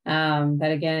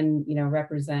 that again, you know,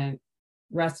 represent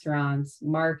restaurants,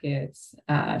 markets,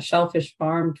 shellfish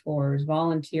farm tours,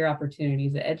 volunteer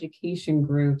opportunities, education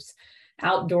groups,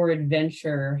 outdoor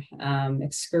adventure,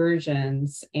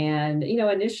 excursions. And, you know,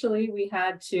 initially we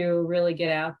had to really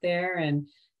get out there and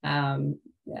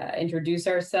introduce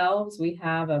ourselves. We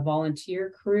have a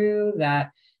volunteer crew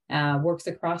that works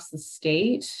across the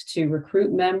state to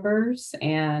recruit members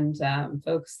and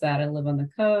folks that live on the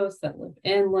coast, that live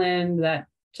inland, that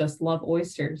just love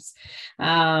oysters.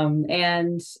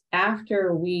 And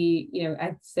after we, you know,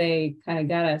 I'd say kind of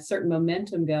got a certain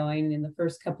momentum going in the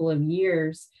first couple of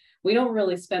years, we don't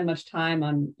really spend much time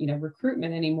on, you know,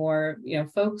 recruitment anymore. You know,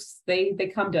 folks, they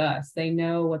come to us, they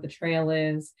know what the trail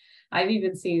is. I've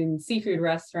even seen seafood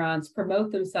restaurants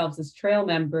promote themselves as trail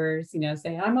members, you know,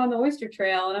 say, I'm on the Oyster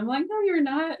Trail. And I'm like, no, you're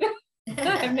not.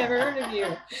 I've never heard of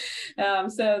you.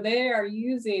 So they are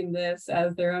using this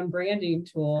as their own branding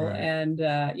tool. Right. And,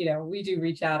 you know, we do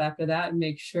reach out after that and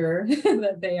make sure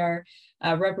that they are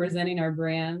representing our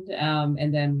brand.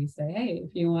 And then we say, hey, if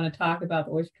you want to talk about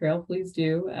the Oyster Trail, please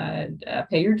do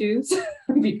pay your dues,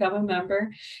 become a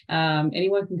member.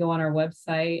 Anyone can go on our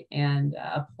website and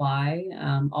apply.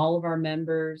 All of our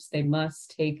members, they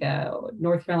must take a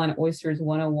North Carolina Oysters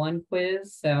 101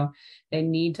 quiz. So they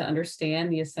need to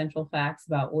understand the essential facts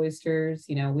about oysters.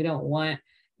 You know, we don't want,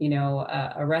 you know,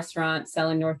 a restaurant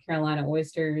selling North Carolina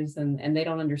oysters and they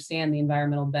don't understand the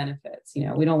environmental benefits. You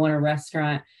know, we don't want a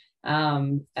restaurant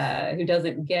who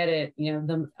doesn't get it, you know,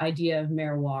 the idea of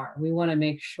terroir. We want to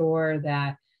make sure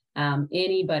that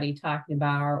anybody talking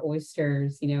about our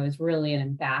oysters, you know, is really an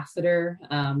ambassador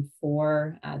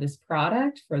for this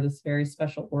product, for this very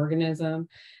special organism.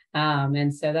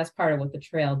 And so that's part of what the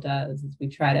trail does, is we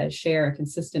try to share a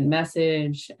consistent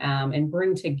message and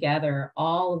bring together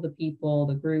all of the people,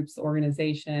 the groups, the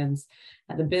organizations,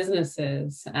 the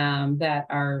businesses that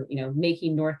are, you know,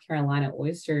 making North Carolina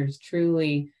oysters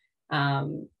truly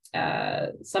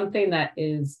something that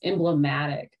is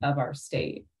emblematic of our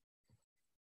state.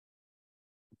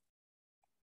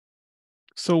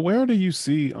 So where do you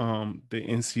see the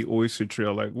NC Oyster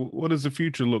Trail? Like, what does the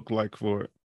future look like for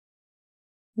it?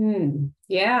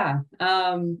 Yeah.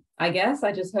 I guess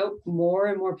I just hope more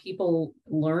and more people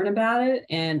learn about it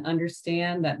and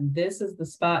understand that this is the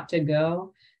spot to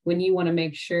go when you want to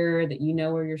make sure that you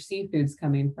know where your seafood's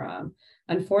coming from.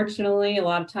 Unfortunately, a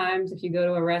lot of times if you go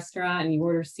to a restaurant and you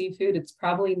order seafood, it's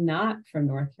probably not from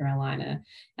North Carolina.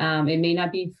 It may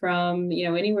not be from,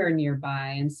 anywhere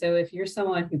nearby. And so if you're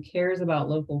someone who cares about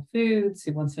local foods,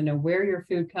 who wants to know where your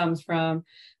food comes from,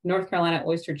 North Carolina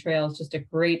Oyster Trail is just a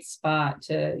great spot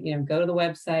to, go to the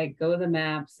website, go to the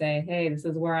map, say, hey, this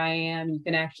is where I am. You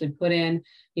can actually put in,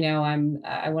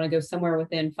 I want to go somewhere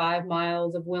within 5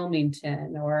 miles of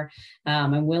Wilmington, or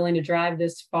I'm willing to drive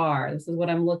this far. This is what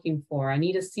I'm looking for. I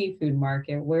need a seafood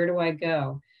market. Where do I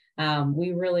go?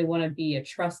 We really want to be a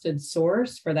trusted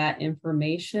source for that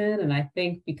information. And I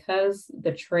think because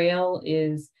the trail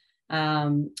is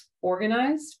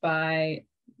organized by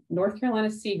North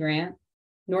Carolina Sea Grant,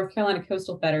 North Carolina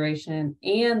Coastal Federation,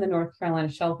 and the North Carolina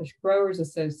Shellfish Growers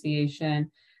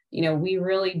Association, we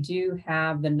really do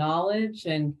have the knowledge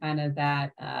and kind of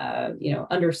that,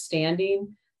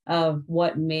 understanding of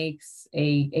what makes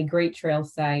a great trail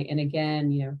site. And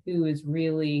again, who is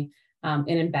really an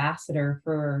ambassador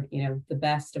for, the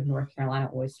best of North Carolina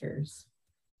oysters.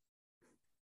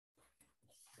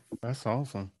 That's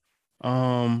awesome.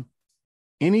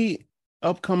 Any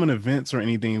upcoming events or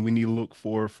anything we need to look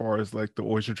for as far as like the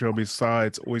Oyster Trail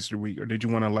besides Oyster Week, or did you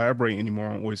want to elaborate any more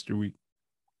on Oyster Week?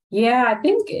 Yeah, I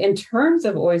think in terms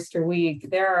of Oyster Week,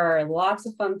 there are lots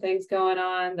of fun things going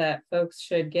on that folks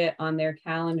should get on their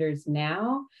calendars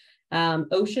now.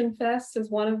 Ocean Fest is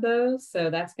one of those. So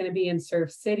that's going to be in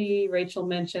Surf City. Rachel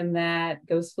mentioned that.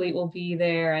 Ghost Fleet will be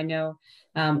there. I know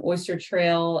Oyster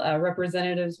Trail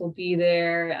representatives will be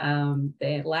there.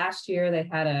 Last year they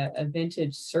had a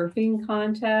vintage surfing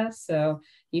contest. So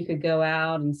you could go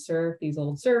out and surf these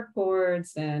old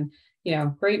surfboards, and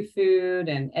great food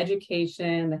and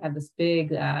education. They have this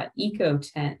big eco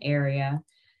tent area.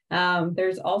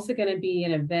 There's also going to be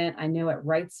an event, I know, at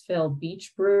Wrightsville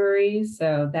Beach Brewery.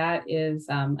 So that is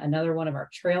another one of our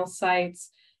trail sites.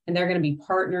 And they're going to be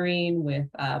partnering with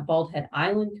Bald Head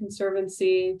Island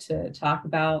Conservancy to talk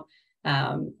about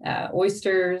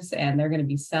oysters. And they're going to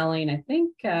be selling, I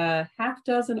think, half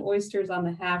dozen oysters on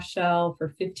the half shell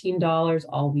for $15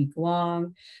 all week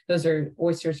long. Those are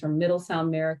oysters from Middle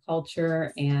Sound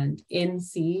Mariculture and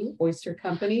NCOyster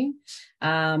Company.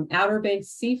 Outer Banks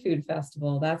Seafood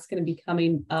Festival, that's going to be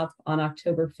coming up on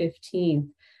October 15th.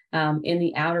 In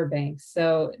the Outer Banks.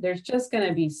 So there's just going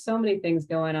to be so many things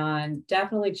going on.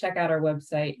 Definitely check out our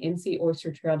website,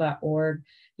 NCOystertrail.org.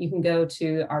 You can go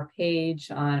to our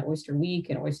page on Oyster Week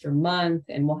and Oyster Month,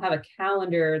 and we'll have a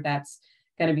calendar that's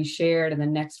going to be shared in the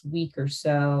next week or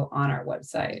so on our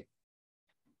website.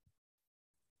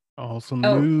 Awesome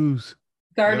news.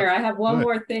 Gardner, I have one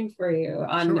more thing for you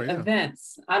on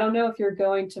events. I don't know if you're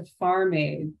going to Farm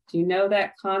Aid. Do you know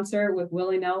that concert with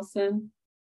Willie Nelson?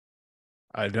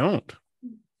 I don't.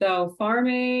 So Farm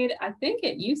Aid, I think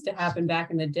it used to happen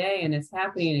back in the day, and it's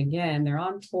happening again. They're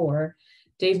on tour.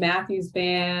 Dave Matthews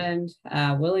Band,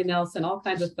 Willie Nelson, all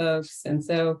kinds of folks. And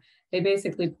so they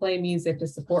basically play music to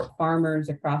support farmers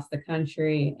across the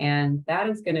country. And that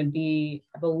is going to be,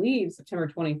 I believe, September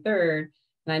 23rd.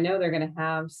 And I know they're going to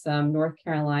have some North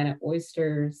Carolina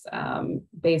oysters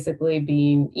basically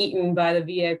being eaten by the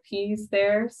VIPs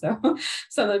there. So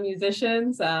some of the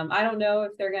musicians, I don't know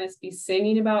if they're going to be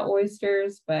singing about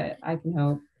oysters, but I can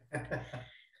hope.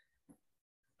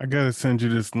 I got to send you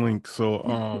this link.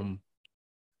 So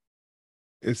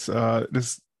it's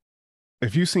this,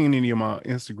 if you've seen any of my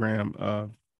Instagram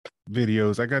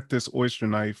videos, I got this oyster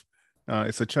knife.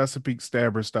 It's a Chesapeake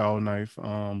Stabber style knife.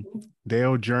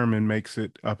 Dale German makes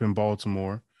it up in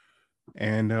Baltimore.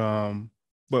 And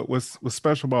but what's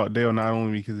special about Dale, not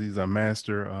only because he's a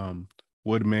master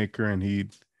wood maker, and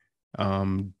he's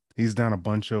done a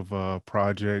bunch of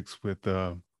projects with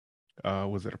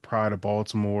was it a Pride of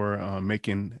Baltimore,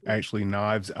 making actually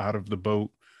knives out of the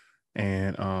boat,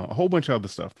 and a whole bunch of other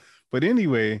stuff. But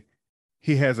anyway,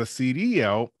 he has a CD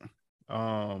out,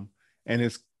 and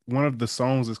it's one of the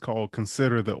songs is called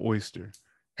 "Consider the Oyster,"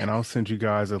 and I'll send you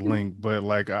guys a link. But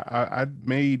like I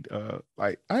made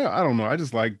like I don't know, I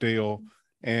just like Dale,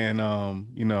 and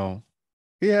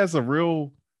he has a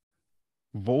real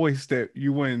voice that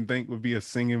you wouldn't think would be a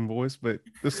singing voice, but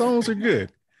the songs are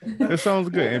good. The songs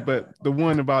are good. But the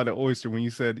one about the oyster, when you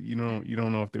said you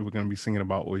don't know if they were going to be singing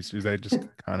about oysters, that just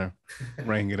kind of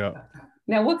rang it up.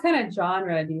 Now, what kind of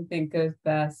genre do you think goes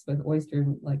best with oyster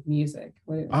like music?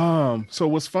 So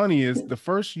what's funny is the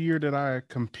first year I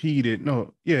competed,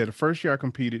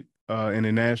 in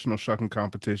the national shucking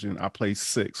competition. I placed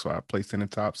sixth, so I placed in the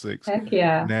top six. Heck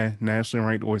yeah. Nationally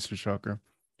ranked oyster shucker.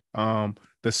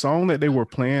 The song that they were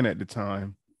playing at the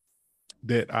time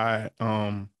that I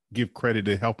give credit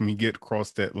to helping me get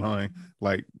across that line,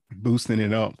 like boosting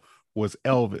it up, was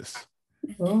Elvis.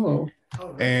 Oh.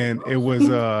 And it was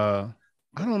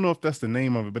I don't know if that's the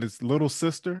name of it, but it's Little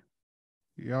Sister.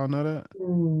 Y'all know that?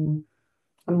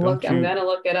 I'm gonna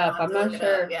look it up. I'm not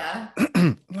sure. Yeah.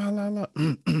 La la la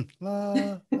la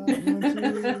la 1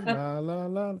 2 la la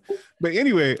la. But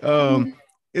anyway,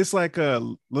 it's like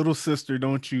a little sister,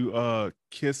 don't you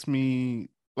kiss me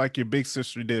like your big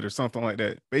sister did or something like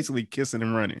that. Basically kissing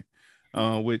and running.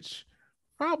 Which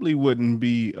probably wouldn't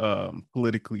be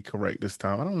politically correct this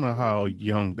time. I don't know how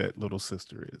young that little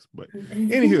sister is, but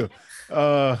anywho,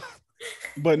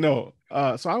 but no,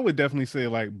 so I would definitely say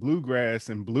like bluegrass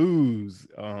and blues,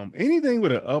 anything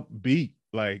with an upbeat,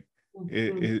 like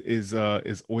is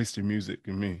oyster music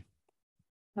to me.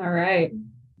 All right.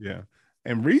 Yeah.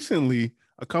 And recently,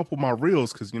 a couple of my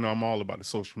reels, because I'm all about the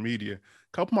social media, a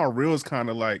couple of my reels kind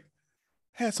of like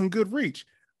had some good reach.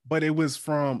 But it was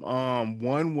from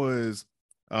one was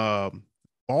um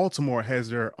Baltimore has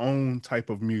their own type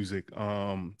of music.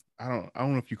 I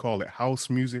don't know if you call it house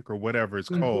music or whatever it's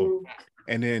called.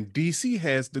 And then DC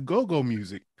has the go-go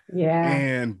music. Yeah.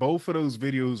 And both of those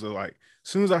videos are like, as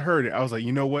soon as I heard it, I was like,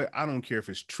 you know what? I don't care if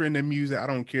it's trending music. I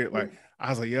don't care. Like, I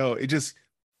was like, yo,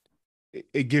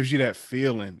 it gives you that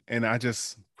feeling. And I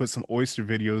just put some oyster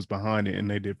videos behind it and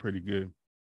they did pretty good.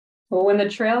 Well, when the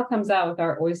trail comes out with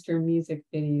our oyster music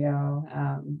video,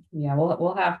 yeah,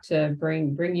 we'll have to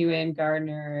bring you in,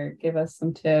 Gardner, give us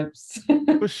some tips.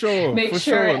 For sure, Make for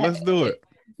sure sure. Let's do it.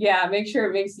 Yeah, make sure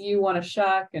it makes you want to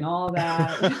shuck and all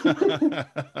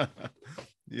that.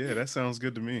 Yeah, that sounds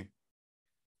good to me.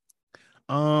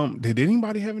 Did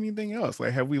anybody have anything else?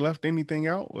 Like, have we left anything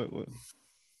out?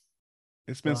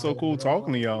 It's been so cool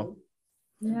talking to y'all.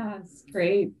 Yeah, it's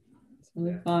great. It's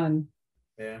really fun.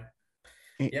 Yeah.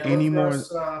 Any look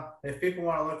for more? us, if people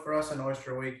want to look for us in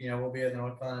Oyster Week, we'll be at the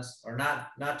North Carolina, or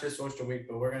not just Oyster Week,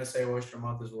 but we're going to say Oyster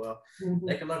Month as well.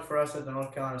 They can look for us at the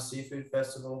North Carolina Seafood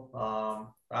Festival.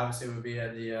 Obviously, we'll be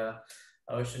at the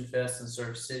Ocean Fest in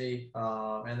Surf City.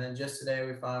 And then just today,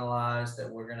 we finalized that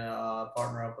we're going to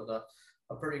partner up with a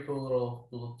pretty cool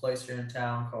little place here in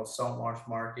town called Salt Marsh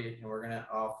Market, and we're going to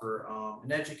offer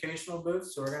an educational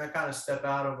booth. So we're going to kind of step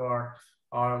out of our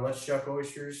Let's Shuck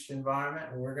Oysters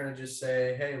environment, and we're going to just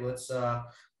say, hey, let's have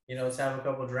a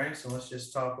couple of drinks and let's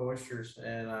just talk oysters,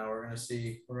 and we're going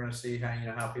to see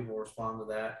how people respond to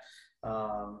that.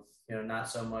 Not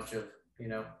so much of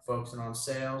focusing on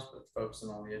sales, but focusing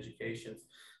on the education.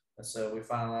 And so we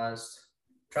trying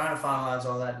to finalize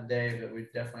all that today, but we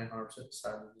definitely 100%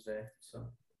 decided today. So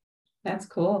that's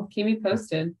cool. Keep me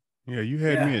posted. Yeah, you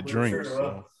had me at drinks. Sure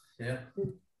so. Yeah.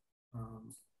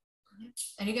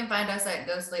 And you can find us at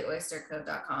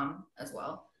ghostlyoysterco.com as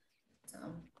well. So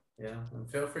yeah, and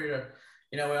feel free to,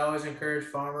 we always encourage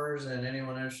farmers and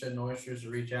anyone interested in oysters to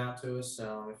reach out to us.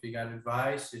 If you got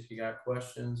advice, if you got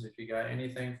questions, if you got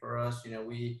anything for us,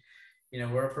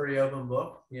 we're a pretty open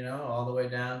book, all the way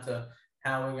down to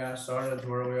how we got started to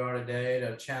where we are today,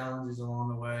 to challenges along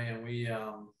the way. And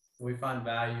we find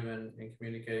value in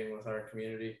communicating with our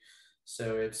community.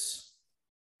 So it's,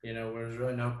 there's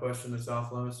really no question that's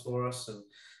off limits for us. And,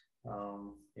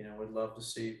 we'd love to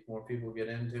see more people get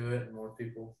into it and more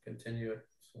people continue it.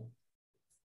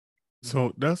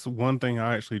 So that's one thing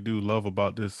I actually do love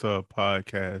about this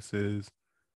podcast is,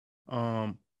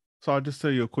 so I'll just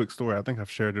tell you a quick story. I think I've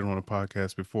shared it on a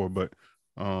podcast before, but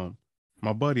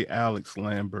my buddy Alex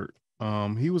Lambert,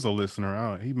 he was a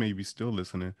listener. He may be still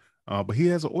listening, but he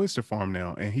has an oyster farm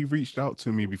now, and he reached out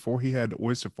to me before he had the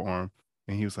oyster farm,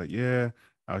 and he was like, "Yeah,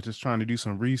 I was just trying to do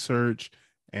some research,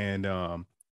 and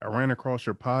I ran across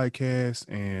your podcast,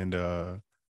 and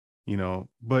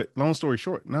but long story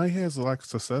short, now he has like a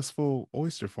successful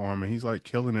oyster farm, and he's like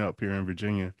killing it up here in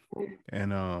Virginia."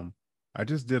 And I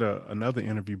just did another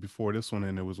interview before this one,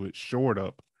 and it was with Short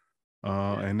Up,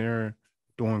 and they're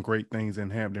doing great things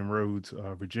in Hampton Roads,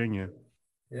 Virginia.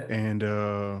 Yeah. And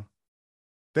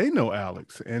they know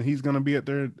Alex, and he's gonna be at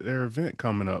their event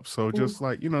coming up. So just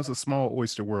like it's a small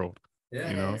oyster world.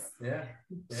 Yeah. Yeah.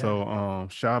 So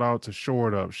shout out to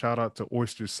Short Up, shout out to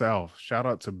Oyster South, shout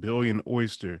out to Billion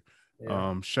Oyster,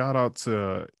 shout out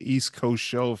to East Coast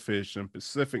Shellfish and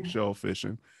Pacific Shellfish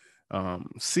and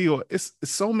Seal. It's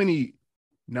so many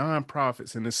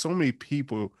nonprofits and there's so many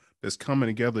people that's coming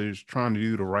together is trying to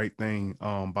do the right thing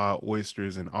by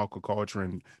oysters and aquaculture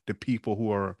and the people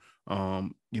who are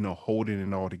holding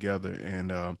it all together.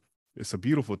 And it's a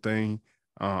beautiful thing.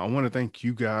 I want to thank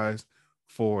you guys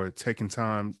for taking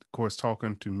time, of course,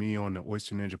 talking to me on the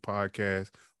Oyster Ninja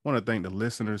podcast. I want to thank the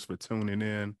listeners for tuning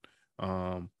in.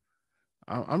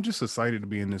 I'm just excited to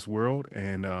be in this world,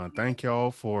 and thank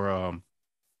y'all for.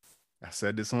 I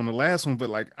said this on the last one, but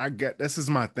like this is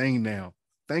my thing now.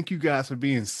 Thank you guys for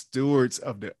being stewards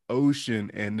of the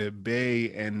ocean and the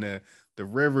bay and the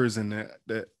rivers and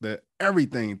the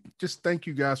everything. Just thank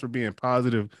you guys for being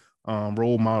positive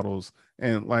role models.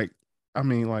 And like, I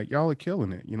mean, like y'all are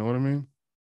killing it. You know what I mean?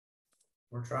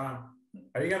 We're trying.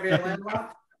 Are you gonna be a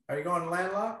landlocked? Are you going to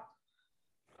landlocked?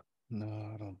 No,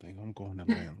 I don't think I'm going to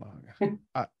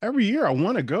landlocked. Every year I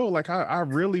want to go. Like I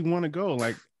really want to go.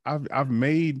 Like I've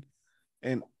made,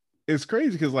 and it's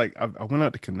crazy because like I went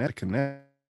out to Connecticut.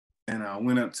 And I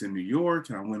went up to New York,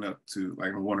 and I went up to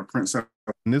like I want to Prince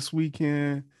this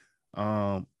weekend.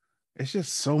 It's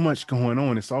just so much going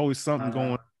on. It's always something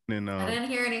going on. And I didn't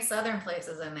hear any southern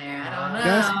places in there. I don't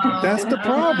know. That's the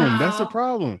problem. That's the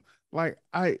problem. Like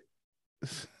I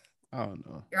don't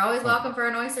know. You're always welcome for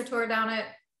an oyster tour down at.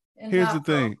 Here's the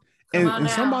thing, and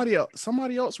somebody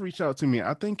else reached out to me.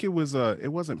 I think it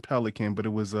wasn't Pelican, but it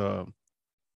was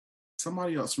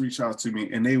somebody else reached out to me,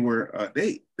 and they were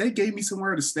they gave me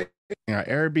somewhere to stay.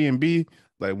 Airbnb,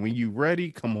 like when you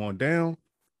ready, come on down.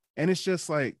 And it's just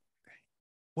like,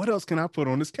 what else can I put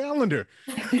on this calendar?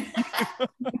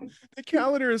 The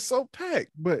calendar is so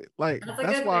packed, but like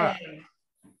that's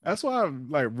why I've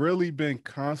like really been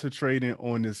concentrating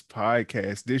on this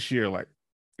podcast this year. Like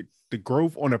the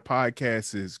growth on the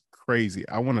podcast is crazy.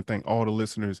 I want to thank all the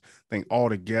listeners, thank all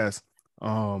the guests.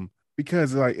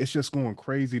 Because like it's just going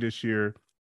crazy this year.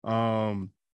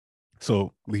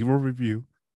 So leave a review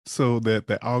so that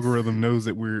the algorithm knows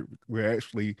that we're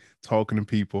actually talking to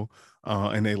people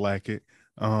and they like it.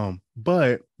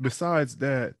 But besides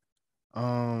that,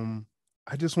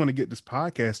 I just want to get this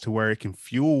podcast to where it can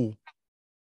fuel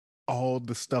all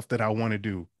the stuff that I want to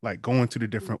do, like going to the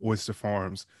different oyster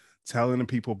farms, telling the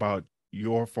people about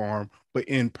your farm, but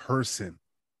in person.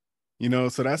 You know,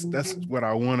 so that's what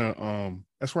I want to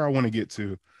that's where I want to get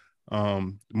to.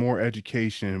 More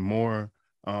education, more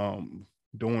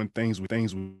doing things with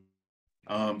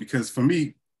because for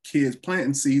me, kids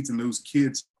planting seeds and those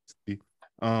kids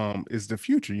is the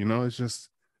future. You know, it's just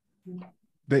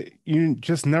that you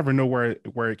just never know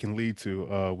where it can lead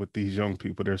to with these young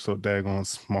people. They're so daggone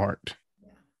smart.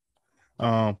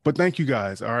 But thank you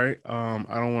guys. All right.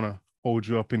 I don't want to hold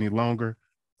you up any longer.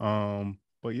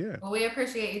 But yeah. Well, we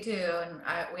appreciate you too, and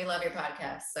we love your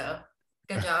podcast. So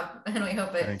good job, and we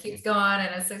hope it keeps going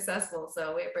and is successful.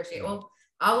 So we appreciate it. Well,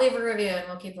 I'll leave a review and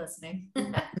we'll keep listening.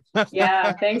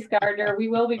 Yeah, thanks, Gardner. We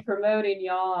will be promoting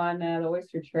y'all on the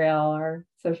Oyster Trail, our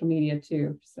social media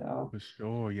too. So for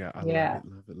sure, yeah, I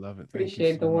love it.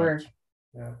 Appreciate the work.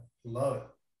 Yeah, love it.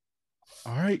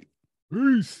 All right,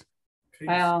 peace.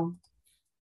 Well,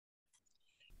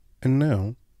 and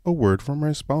now a word from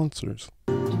our sponsors.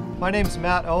 My name is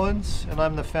Matt Owens, and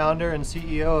I'm the founder and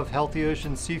CEO of Healthy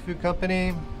Ocean Seafood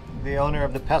Company, the owner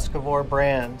of the Pescavore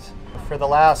brand. For the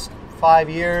last 5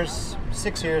 years,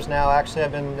 6 years now, actually,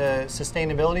 I've been the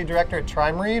sustainability director at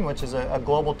Trimarine, which is a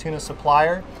global tuna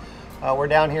supplier. We're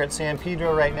down here at San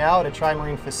Pedro right now at a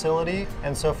Trimarine facility,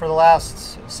 and so for the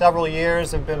last several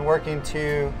years, I've been working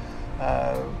to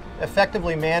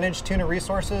effectively manage tuna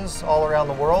resources all around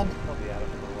the world.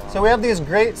 So we have these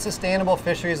great sustainable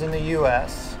fisheries in the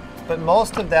U.S., but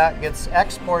most of that gets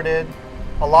exported,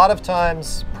 a lot of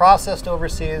times processed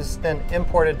overseas, then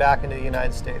imported back into the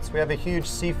United States. We have a huge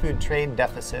seafood trade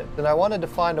deficit. And I wanted to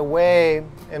find a way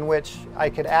in which I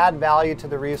could add value to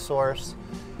the resource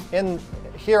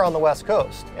here on the West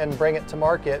Coast and bring it to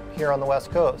market here on the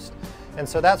West Coast. And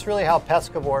so that's really how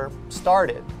Pescavore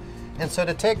started. And so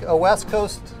to take a West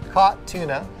Coast caught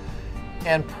tuna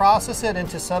and process it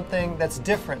into something that's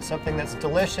different, something that's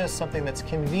delicious, something that's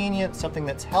convenient, something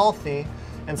that's healthy,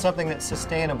 and something that's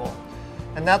sustainable.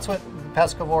 And that's what the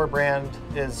Pescavore brand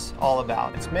is all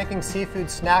about. It's making seafood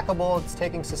snackable, it's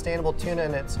taking sustainable tuna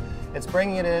and it's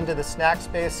bringing it into the snack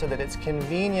space so that it's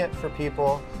convenient for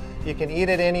people. You can eat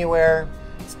it anywhere,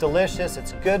 it's delicious,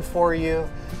 it's good for you,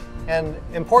 and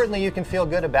importantly, you can feel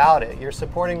good about it. You're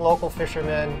supporting local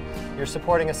fishermen, you're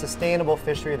supporting a sustainable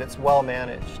fishery that's well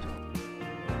managed.